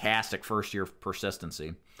is fantastic first-year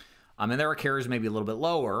persistency. And there are carriers maybe a little bit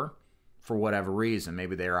lower for whatever reason.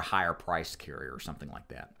 Maybe they're a higher-priced carrier or something like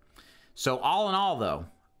that. So all in all, though,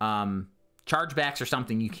 chargebacks are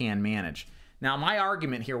something you can manage. Now, my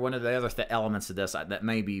argument here, one of the other elements of this that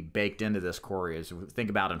may be baked into this, Corey, is we think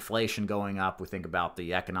about inflation going up. We think about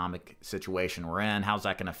the economic situation we're in. How's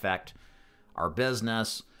that going to affect our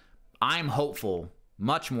business? I'm hopeful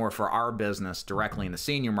much more for our business directly in the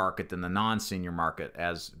senior market than the non-senior market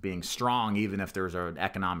as being strong, even if there's an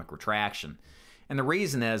economic retraction. And the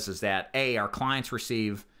reason is that, A, our clients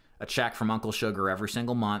receive a check from Uncle Sugar every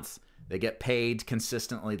single month. They get paid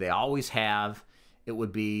consistently. They always have. It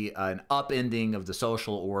would be an upending of the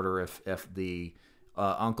social order if the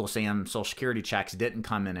Uncle Sam Social Security checks didn't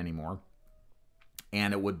come in anymore.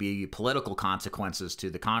 And it would be political consequences to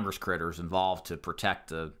the Congress critters involved to protect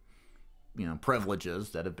the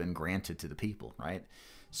privileges that have been granted to the people, right?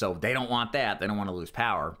 So they don't want that. They don't want to lose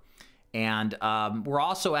power. And we're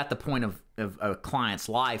also at the point of a client's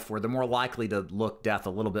life where they're more likely to look death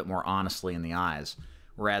a little bit more honestly in the eyes.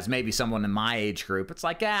 Whereas maybe someone in my age group, it's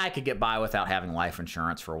like, I could get by without having life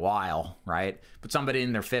insurance for a while, right? But somebody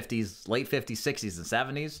in their 50s, late 50s, 60s, and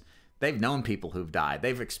 70s, they've known people who've died.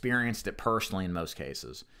 They've experienced it personally in most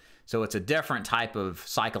cases. So it's a different type of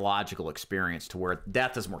psychological experience to where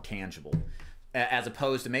death is more tangible, as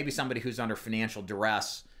opposed to maybe somebody who's under financial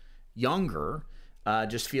duress, younger,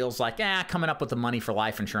 just feels like, coming up with the money for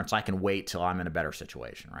life insurance, I can wait till I'm in a better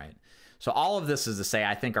situation, right? So all of this is to say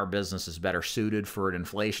I think our business is better suited for an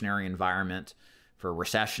inflationary environment, for a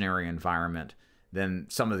recessionary environment than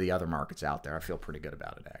some of the other markets out there. I feel pretty good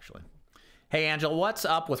about it, actually. Hey, Angela, what's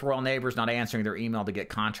up with Royal Neighbors not answering their email to get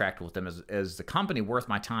contract with them? Is the company worth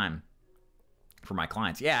my time for my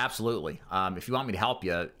clients? Yeah, absolutely. If you want me to help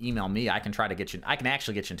you, email me. I can try to get you. I can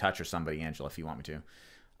actually get you in touch with somebody, Angela, if you want me to.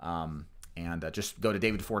 Just go to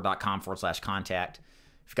davidduford.com/contact.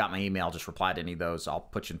 If you got my email, just reply to any of those. I'll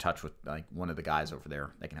put you in touch with one of the guys over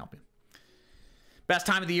there. They can help you. Best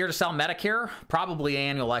time of the year to sell Medicare? Probably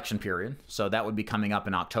annual election period. So that would be coming up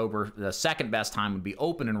in October. The second best time would be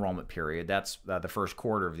open enrollment period. That's the first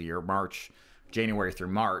quarter of the year, January through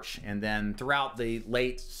March. And then throughout the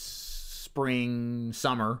late spring,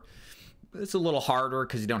 summer, it's a little harder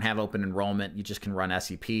because you don't have open enrollment. You just can run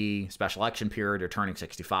SEP, special election period, or turning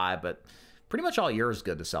 65. But pretty much all year is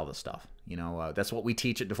good to sell this stuff. That's what we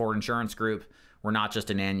teach at Duford Insurance Group. We're not just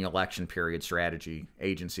an annual election period strategy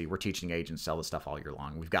agency. We're teaching agents to sell this stuff all year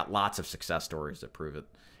long. We've got lots of success stories that prove it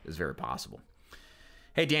is very possible.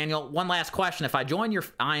 Hey, Daniel, one last question. If I join your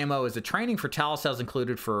IMO, is the training for telesales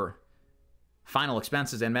included for final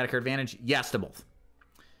expenses and Medicare Advantage? Yes to both.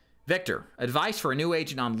 Victor, advice for a new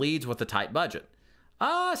agent on leads with a tight budget.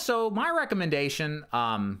 So my recommendation,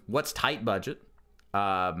 what's tight budget?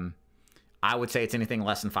 I would say it's anything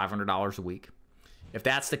less than $500 a week. If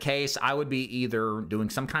that's the case, I would be either doing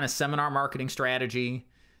some kind of seminar marketing strategy.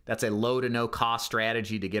 That's a low to no cost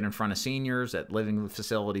strategy to get in front of seniors at living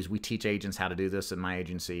facilities. We teach agents how to do this in my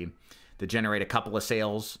agency to generate a couple of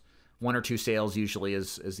sales. 1 or 2 sales usually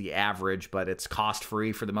is the average, but it's cost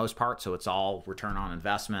free for the most part. So it's all return on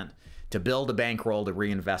investment to build a bankroll to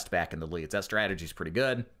reinvest back into leads. That strategy is pretty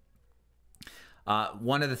good.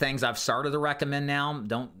 One of the things I've started to recommend now,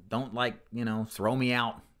 don't throw me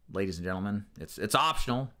out, ladies and gentlemen. It's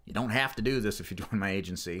optional. You don't have to do this if you join my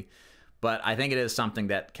agency. But I think it is something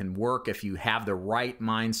that can work if you have the right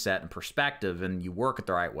mindset and perspective and you work it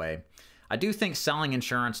the right way. I do think selling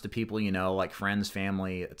insurance to people like friends,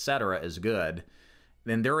 family, etc. is good.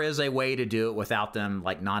 then there is a way to do it without them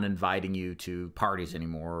like not inviting you to parties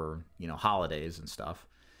anymore, or, you know, holidays and stuff,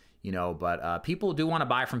 you know, but people do want to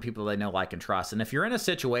buy from people they know, like, and trust. And if you're in a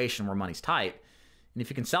situation where money's tight, and if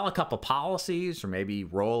you can sell a couple policies or maybe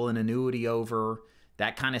roll an annuity over,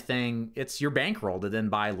 that kind of thing, it's your bankroll to then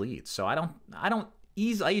buy leads. So I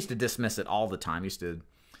used to dismiss it all the time. I used to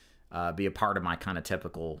be a part of my kind of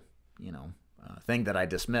typical, you know, thing that I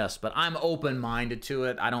dismiss, but I'm open-minded to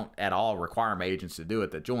it. I don't at all require my agents to do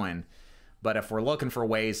it, to join. But if we're looking for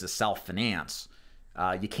ways to self-finance,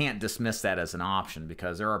 you can't dismiss that as an option,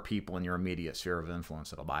 because there are people in your immediate sphere of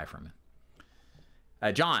influence that'll buy from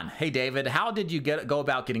you. John, hey David, how did you go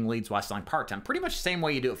about getting leads while selling part-time? Pretty much the same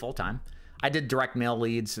way you do it full-time. I did direct mail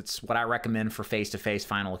leads. It's what I recommend for face-to-face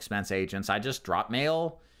final expense agents. I just drop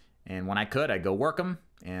mail, and when I could, I'd go work them,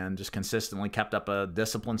 and just consistently kept up a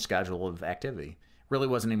disciplined schedule of activity. Really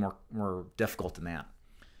wasn't any more difficult than that.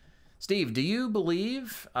 Steve, do you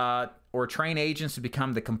believe or train agents to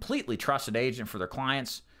become the completely trusted agent for their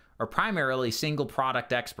clients, or primarily single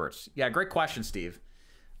product experts? Yeah, great question, Steve.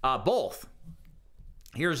 Both.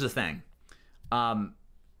 Here's the thing.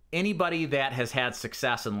 Anybody that has had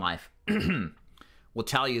success in life will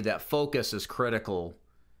tell you that focus is critical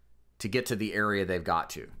to get to the area they've got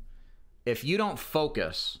to. If you don't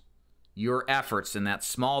focus your efforts in that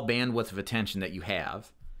small bandwidth of attention that you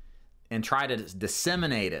have and try to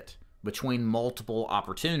disseminate it between multiple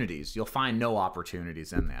opportunities, you'll find no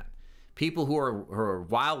opportunities in that. People who are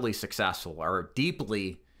wildly successful are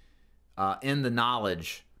deeply in the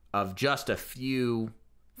knowledge of just a few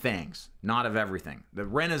things, not of everything. The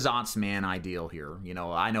Renaissance man ideal here, you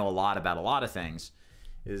know, I know a lot about a lot of things,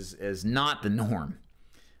 is not the norm.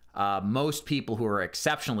 Most people who are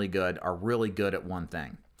exceptionally good are really good at one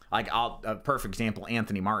thing. Like, a perfect example,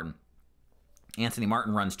 Anthony Martin. Anthony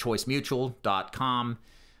Martin runs choicemutual.com,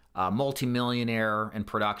 multimillionaire in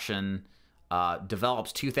production,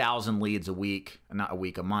 develops 2,000 leads a week, not a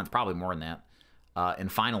week, a month, probably more than that, in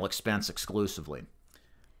final expense exclusively.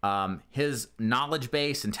 His knowledge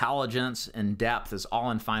base, intelligence, and depth is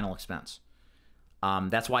all in final expense.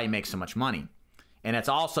 That's why he makes so much money. And it's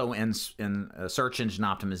also in search engine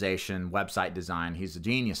optimization, website design. He's a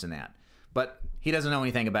genius in that. But he doesn't know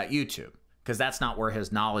anything about YouTube, because that's not where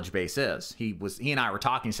his knowledge base is. He and I were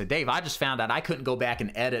talking. He said, Dave, I just found out I couldn't go back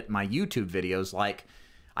and edit my YouTube videos like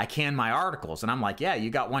I can my articles. And I'm like, yeah, you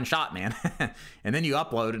got one shot, man. And then you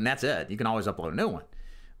upload, and that's it. You can always upload a new one.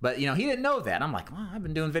 But, you know, he didn't know that. I'm like, well, I've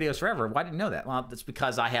been doing videos forever. Why didn't you know that? Well, that's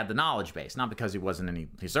because I had the knowledge base, not because he wasn't any.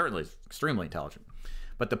 He's certainly extremely intelligent.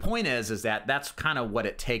 But the point is that that's kind of what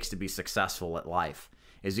it takes to be successful at life,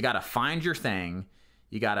 is you got to find your thing,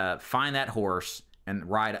 you got to find that horse and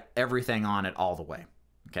ride everything on it all the way,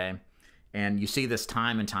 okay? And you see this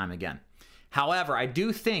time and time again. However, I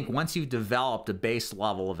do think once you've developed a base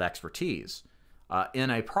level of expertise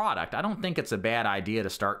in a product, I don't think it's a bad idea to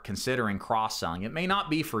start considering cross-selling. It may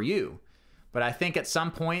not be for you, but I think at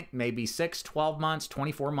some point, maybe 6, 12 months,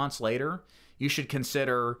 24 months later, you should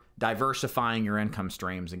consider diversifying your income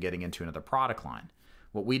streams and getting into another product line.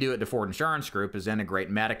 What we do at Duford Insurance Group is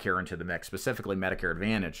integrate Medicare into the mix, specifically Medicare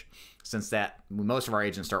Advantage. Since that most of our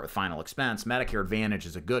agents start with final expense, Medicare Advantage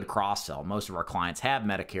is a good cross-sell. Most of our clients have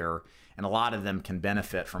Medicare, and a lot of them can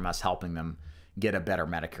benefit from us helping them get a better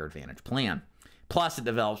Medicare Advantage plan. Plus, it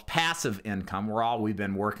develops passive income, where all we've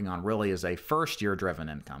been working on really is a first-year driven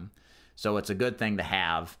income. So it's a good thing to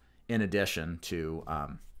have in addition to,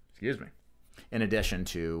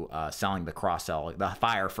 selling the cross-sell, the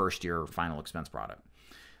FIRE first-year final expense product.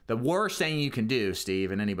 The worst thing you can do,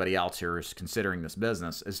 Steve, and anybody else here is considering this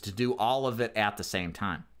business, is to do all of it at the same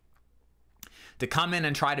time. To come in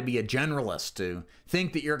and try to be a generalist, to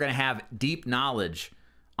think that you're going to have deep knowledge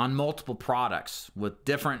on multiple products with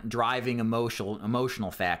different driving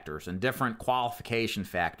emotional factors and different qualification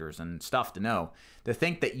factors and stuff to know. To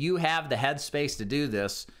think that you have the headspace to do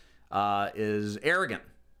this is arrogant.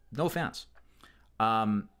 No offense.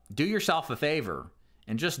 Do yourself a favor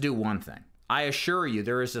and just do one thing. I assure you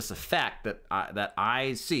there is this effect that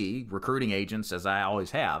I see recruiting agents, as I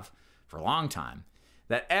always have for a long time,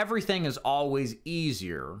 that everything is always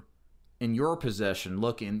easier in your position,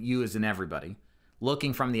 you as in everybody,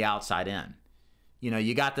 looking from the outside in. You know,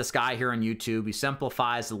 you got this guy here on YouTube. He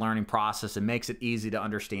simplifies the learning process and makes it easy to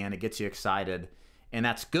understand. It gets you excited, and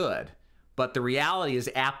that's good. But the reality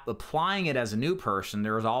is, applying it as a new person,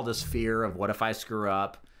 there is all this fear of what if I screw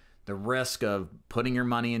up, the risk of putting your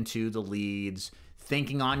money into the leads,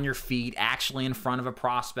 thinking on your feet, actually in front of a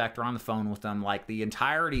prospect or on the phone with them. Like, the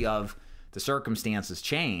entirety of the circumstances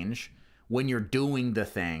change when you're doing the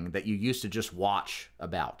thing that you used to just watch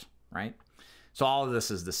about, right? So all of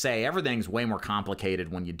this is to say everything's way more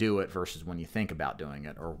complicated when you do it versus when you think about doing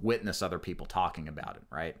it or witness other people talking about it,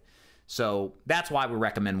 right? So that's why we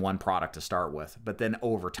recommend one product to start with, but then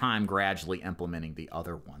over time, gradually implementing the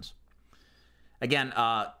other ones. Again,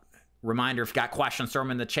 reminder, if you got questions, throw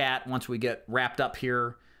them in the chat. Once we get wrapped up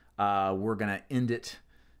here, we're going to end it.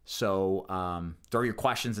 So throw your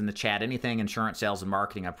questions in the chat. Anything insurance, sales, and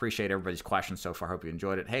marketing. I appreciate everybody's questions so far. Hope you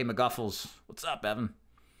enjoyed it. Hey, McGuffles. What's up, Evan?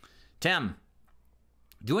 Tim,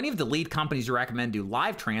 do any of the lead companies you recommend do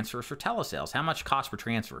live transfers for telesales? How much cost per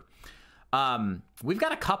transfer? We've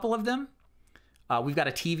got a couple of them. We've got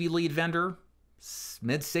a TV lead vendor,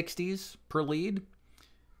 mid-60s per lead.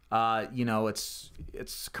 You know, it's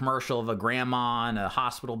commercial of a grandma in a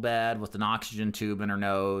hospital bed with an oxygen tube in her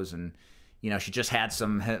nose, and you know, she just had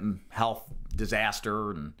some health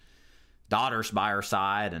disaster, and daughter's by her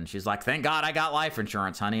side, and she's like, "Thank God I got life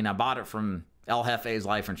insurance, honey, and I bought it from El Jefe's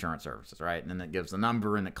Life Insurance Services," right? And then it gives the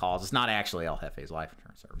number and it calls. It's not actually El Jefe's Life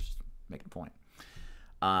Insurance Services. Making a point.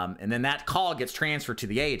 And then that call gets transferred to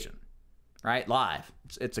the agent, right? Live.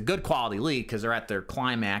 It's a good quality lead because they're at their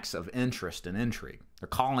climax of interest and intrigue. They're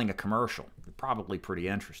calling a commercial. They're probably pretty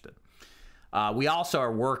interested. We also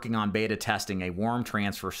are working on beta testing a warm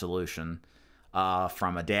transfer solution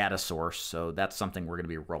from a data source. So that's something we're going to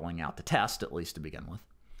be rolling out to test, at least to begin with.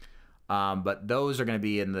 But those are going to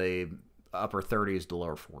be in the upper 30s to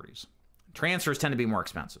lower 40s. Transfers tend to be more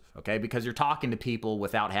expensive, okay? Because you're talking to people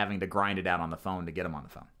without having to grind it out on the phone to get them on the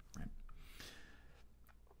phone, right?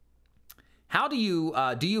 How do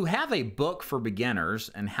you have a book for beginners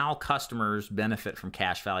and how customers benefit from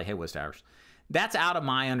cash value? Hey, Wiz Towers. That's out of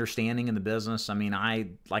my understanding in the business. I mean,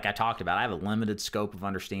 like I talked about, I have a limited scope of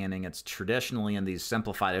understanding. It's traditionally in these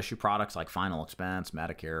simplified issue products like final expense,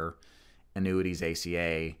 Medicare, annuities,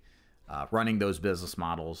 ACA, running those business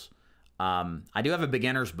models. I do have a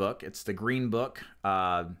beginner's book. It's the green book,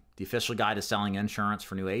 The Official Guide to Selling Insurance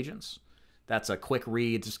for New Agents. That's a quick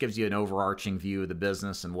read. Just gives you an overarching view of the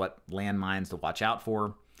business and what landmines to watch out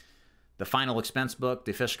for. The Final Expense book,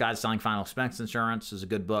 The Official Guide to Selling Final Expense Insurance, is a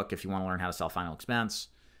good book if you want to learn how to sell final expense.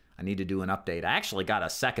 I need to do an update. I actually got a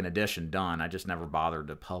second edition done. I just never bothered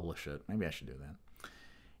to publish it. Maybe I should do that.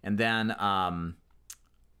 And then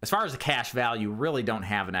as far as the cash value, really don't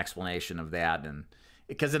have an explanation of that. And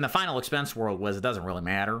because in the final expense world, it doesn't really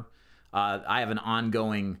matter. I have an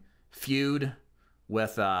ongoing feud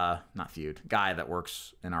with, guy that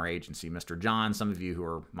works in our agency, Mr. John. Some of you who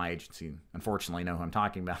are my agency, unfortunately, know who I'm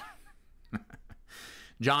talking about.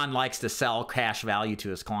 John likes to sell cash value to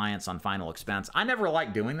his clients on final expense. I never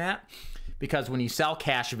like doing that because when you sell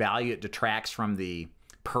cash value, it detracts from the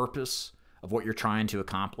purpose of what you're trying to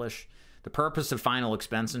accomplish. The purpose of final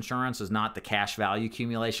expense insurance is not the cash value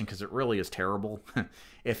accumulation because it really is terrible.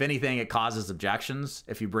 If anything, it causes objections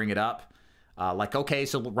if you bring it up. Like, okay,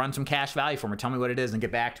 so run some cash value for me. Tell me what it is and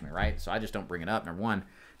get back to me, right? So I just don't bring it up, number one.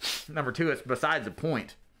 Number two, it's besides the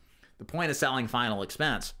point. The point of selling final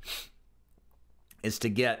expense is to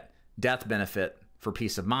get death benefit for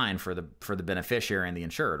peace of mind for the beneficiary and the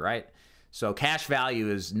insured, right? So cash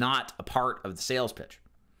value is not a part of the sales pitch.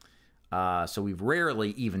 So we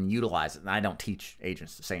rarely even utilize it, and I don't teach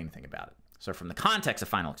agents to say anything about it. So from the context of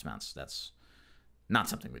final expense, that's not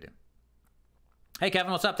something we do. Hey,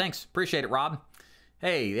 Kevin, what's up? Thanks. Appreciate it, Rob.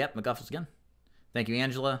 Hey, yep, McGuffles again. Thank you,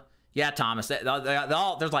 Angela. Yeah, Thomas,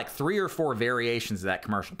 there's like 3 or 4 variations of that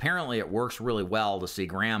commercial. Apparently, it works really well to see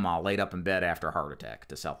grandma laid up in bed after a heart attack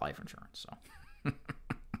to sell life insurance. So,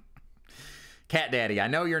 Cat Daddy, I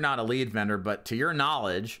know you're not a lead vendor, but to your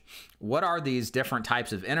knowledge, what are these different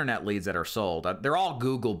types of internet leads that are sold? They're all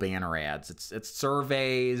Google banner ads. It's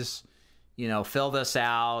surveys, you know, fill this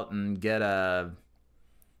out and get a,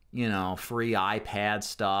 you know, free iPad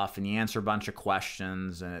stuff, and you answer a bunch of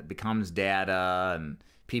questions, and it becomes data, and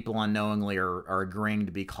people unknowingly are agreeing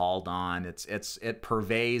to be called on. It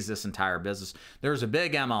pervades this entire business. There's a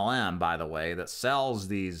big MLM, by the way, that sells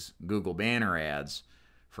these Google banner ads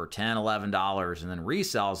for $10, $11 and then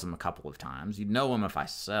resells them a couple of times. You'd know them if I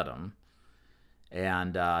said them.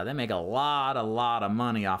 And they make a lot of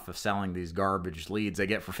money off of selling these garbage leads they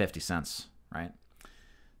get for 50 cents, right?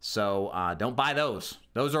 So don't buy those.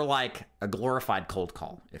 Those are like a glorified cold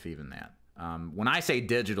call, if even that. When I say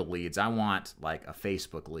digital leads, I want like a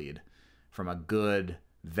Facebook lead from a good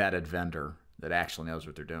vetted vendor that actually knows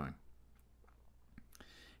what they're doing.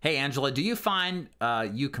 Hey, Angela, do you find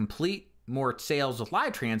you complete more sales with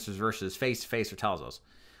live transfers versus face-to-face or telesales?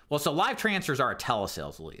 Well, so live transfers are a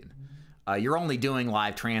telesales lead. You're only doing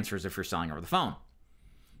live transfers if you're selling over the phone.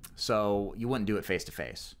 So you wouldn't do it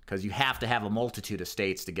face-to-face because you have to have a multitude of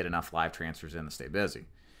states to get enough live transfers in to stay busy.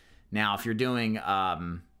 Now, if you're doing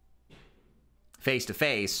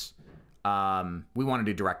face-to-face, we want to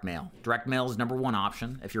do direct mail. Direct mail is #1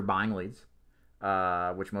 option if you're buying leads,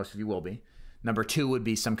 which most of you will be. #2 would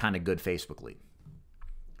be some kind of good Facebook lead.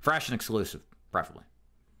 Fresh and exclusive, preferably.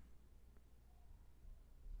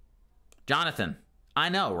 Jonathan, I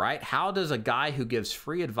know, right? How does a guy who gives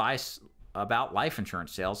free advice about life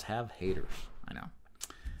insurance sales have haters? I know.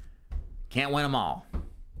 Can't win them all.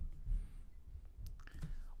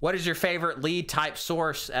 What is your favorite lead type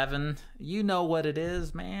source, Evan? You know what it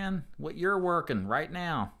is, man. What you're working right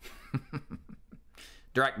now.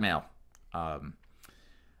 Direct mail.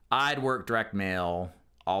 I'd work direct mail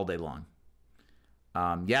all day long.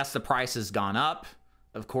 Yes, the price has gone up.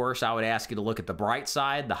 Of course, I would ask you to look at the bright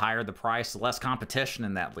side. The higher the price, the less competition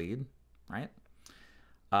in that lead, right?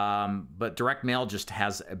 But direct mail just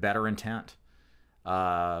has a better intent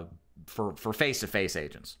for face-to-face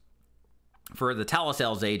agents. For the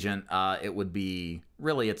telesales agent, it would be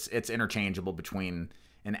really it's interchangeable between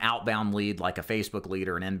an outbound lead like a Facebook lead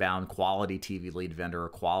or an inbound quality TV lead vendor or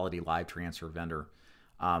quality live transfer vendor.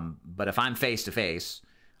 But if I'm face-to-face,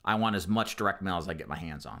 I want as much direct mail as I get my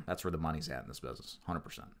hands on. That's where the money's at in this business,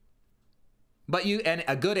 100%. But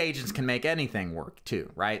a good agent can make anything work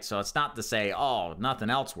too, right? So it's not to say, oh, nothing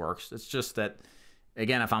else works. It's just that,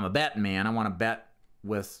 again, if I'm a betting man, I want to bet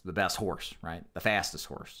with the best horse, right? The fastest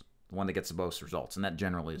horse, the one that gets the most results, and that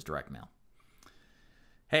generally is direct mail.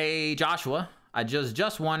 Hey, Joshua, I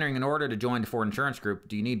just wondering, in order to join the Duford Insurance Group,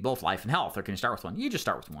 do you need both life and health, or can you start with one? You just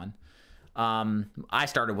start with one. I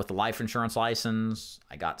started with the life insurance license.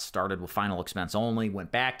 I got started with final expense only, went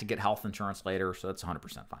back to get health insurance later, so that's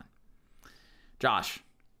 100% fine. Josh,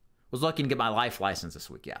 was looking to get my life license this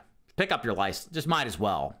week. Yeah, pick up your license. Just might as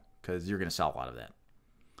well, because you're going to sell a lot of that.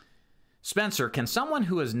 Spencer, can someone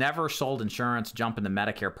who has never sold insurance jump into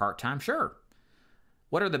Medicare part-time? Sure.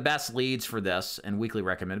 What are the best leads for this and weekly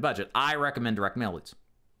recommended budget? I recommend direct mail leads.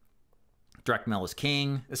 Direct mail is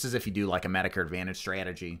king. This is if you do like a Medicare Advantage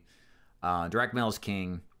strategy. Direct mail is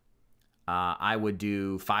king. I would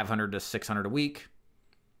do 500 to 600 a week.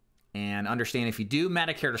 And understand if you do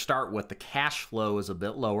Medicare to start with, the cash flow is a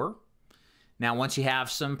bit lower. Now, once you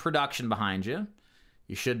have some production behind you,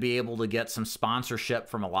 you should be able to get some sponsorship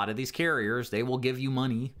from a lot of these carriers. They will give you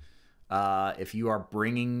money if you are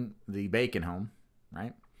bringing the bacon home,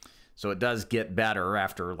 right? So it does get better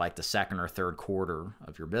after like the second or third quarter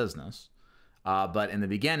of your business. But in the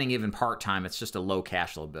beginning, even part-time, it's just a low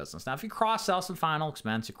cash flow business. Now, if you cross-sell some final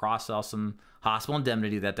expense, you cross-sell some hospital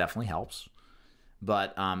indemnity, that definitely helps.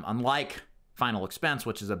 But unlike final expense,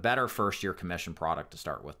 which is a better first-year commission product to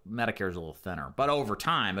start with, Medicare is a little thinner. But over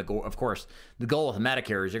time, of course, the goal with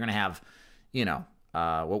Medicare is you're going to have, you know,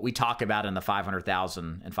 what we talk about in the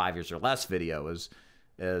 500,000 in 5 years or less video is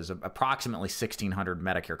approximately 1,600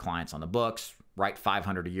 Medicare clients on the books. Right,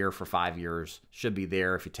 500 a year for 5 years should be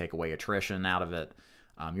there if you take away attrition out of it.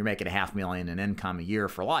 You're making $500,000 in income a year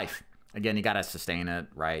for life. Again, you got to sustain it,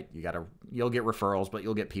 right? You'll get referrals, but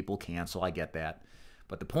you'll get people cancel. I get that.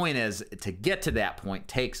 But the point is, to get to that point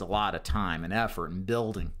takes a lot of time and effort and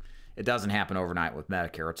building. It doesn't happen overnight with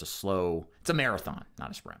Medicare. It's a marathon,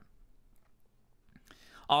 not a sprint.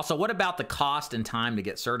 Also, what about the cost and time to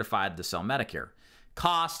get certified to sell Medicare?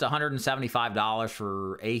 Cost $175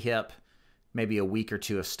 for AHIP, maybe a week or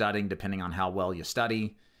two of studying, depending on how well you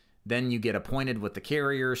study. Then you get appointed with the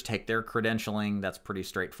carriers, take their credentialing. That's pretty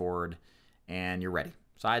straightforward, and you're ready.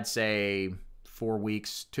 So I'd say 4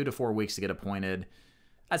 weeks, 2 to 4 weeks to get appointed.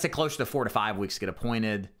 I'd say closer to 4 to 5 weeks to get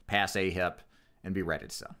appointed, pass AHIP, and be ready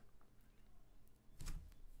to sell.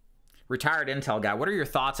 Retired Intel guy, what are your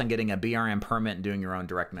thoughts on getting a BRM permit and doing your own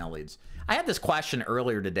direct mail leads? I had this question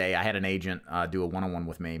earlier today. I had an agent do a one-on-one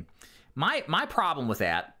with me. My problem with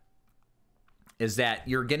that is that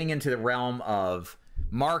you're getting into the realm of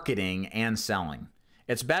marketing and selling.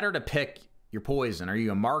 It's better to pick your poison. Are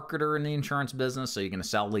you a marketer in the insurance business? So you're going to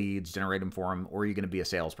sell leads, generate them for them, or are you going to be a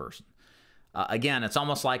salesperson? Again, it's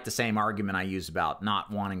almost like the same argument I use about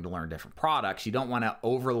not wanting to learn different products. You don't want to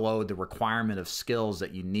overload the requirement of skills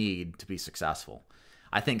that you need to be successful.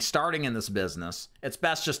 I think starting in this business, it's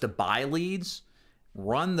best just to buy leads,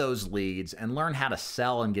 run those leads, and learn how to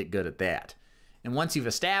sell and get good at that. And once you've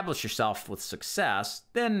established yourself with success,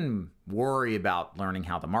 then worry about learning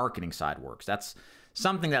how the marketing side works. That's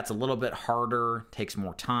something that's a little bit harder, takes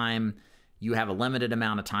more time. You have a limited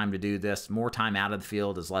amount of time to do this. More time out of the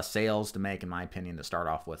field is less sales to make, in my opinion, to start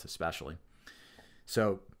off with especially.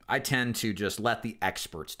 So I tend to just let the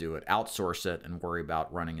experts do it, outsource it, and worry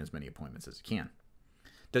about running as many appointments as you can.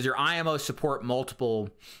 Does your IMO support multiple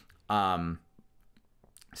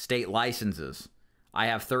state licenses? I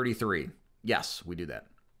have 33. Yes, we do that.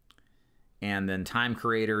 And then Time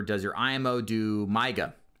Creator, does your IMO do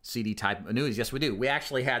MIGA, CD type annuities? Yes, we do. We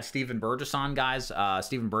actually had Stephen Burgess on, guys.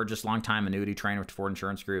 Stephen Burgess, longtime annuity trainer with Duford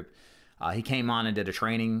Insurance Group. He came on and did a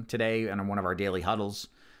training today in one of our daily huddles.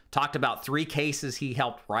 Talked about 3 cases he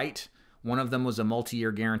helped write. One of them was a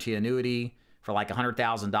multi-year guarantee annuity for like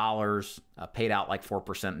 $100,000, paid out like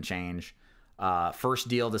 4% and change. First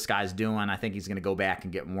deal this guy's doing. I think he's going to go back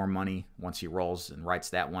and get more money once he rolls and writes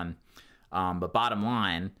that one. But bottom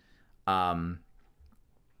line,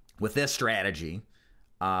 with this strategy,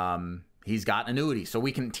 he's got annuity. So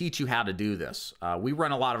we can teach you how to do this. We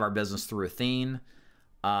run a lot of our business through Athene.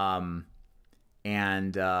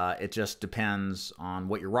 It just depends on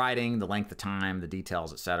what you're writing, the length of time, the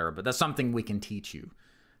details, etc. But that's something we can teach you.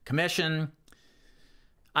 Commission,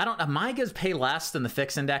 I don't know. MIGAs pay less than the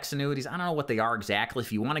fixed index annuities. I don't know what they are exactly.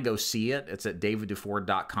 If you want to go see it, it's at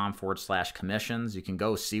davidduford.com/commissions. You can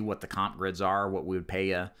go see what the comp grids are, what we would pay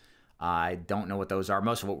you. I don't know what those are.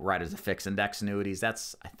 Most of what we write is the fixed index annuities.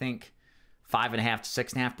 That's, I think, 5.5% to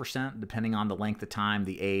 6.5%, depending on the length of time,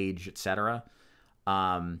 the age, etc.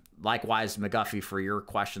 Likewise, McGuffey, for your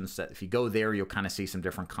questions, that if you go there, you'll kind of see some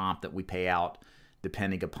different comp that we pay out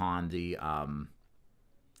depending upon the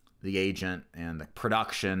agent and the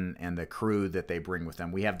production and the crew that they bring with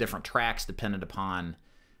them. We have different tracks dependent upon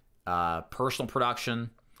personal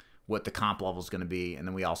production, what the comp level is going to be, and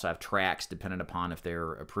then we also have tracks dependent upon if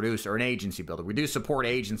they're a producer or an agency builder. We do support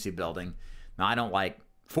agency building. Now, I don't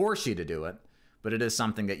force you to do it, but it is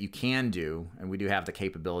something that you can do, and we do have the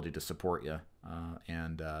capability to support you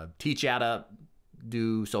and teach you how to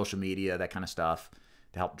do social media, that kind of stuff,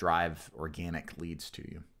 to help drive organic leads to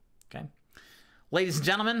you. Okay. Ladies and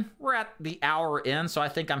gentlemen, we're at the hour in, so I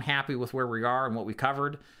think I'm happy with where we are and what we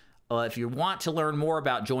covered. If you want to learn more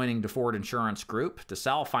about joining Duford Insurance Group to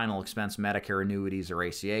sell final expense Medicare annuities or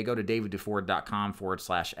ACA, go to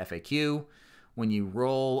davidduford.com/FAQ. When you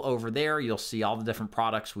roll over there, you'll see all the different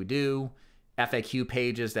products we do, FAQ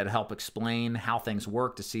pages that help explain how things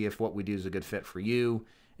work to see if what we do is a good fit for you,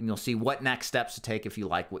 and you'll see what next steps to take if you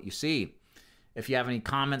like what you see. If you have any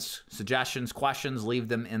comments, suggestions, questions, leave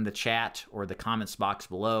them in the chat or the comments box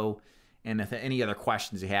below. And if any other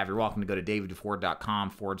questions you have, you're welcome to go to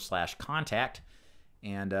davidduford.com/contact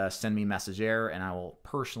and send me a message there, and I will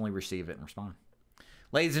personally receive it and respond.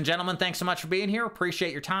 Ladies and gentlemen, thanks so much for being here.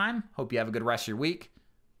 Appreciate your time. Hope you have a good rest of your week.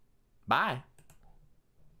 Bye.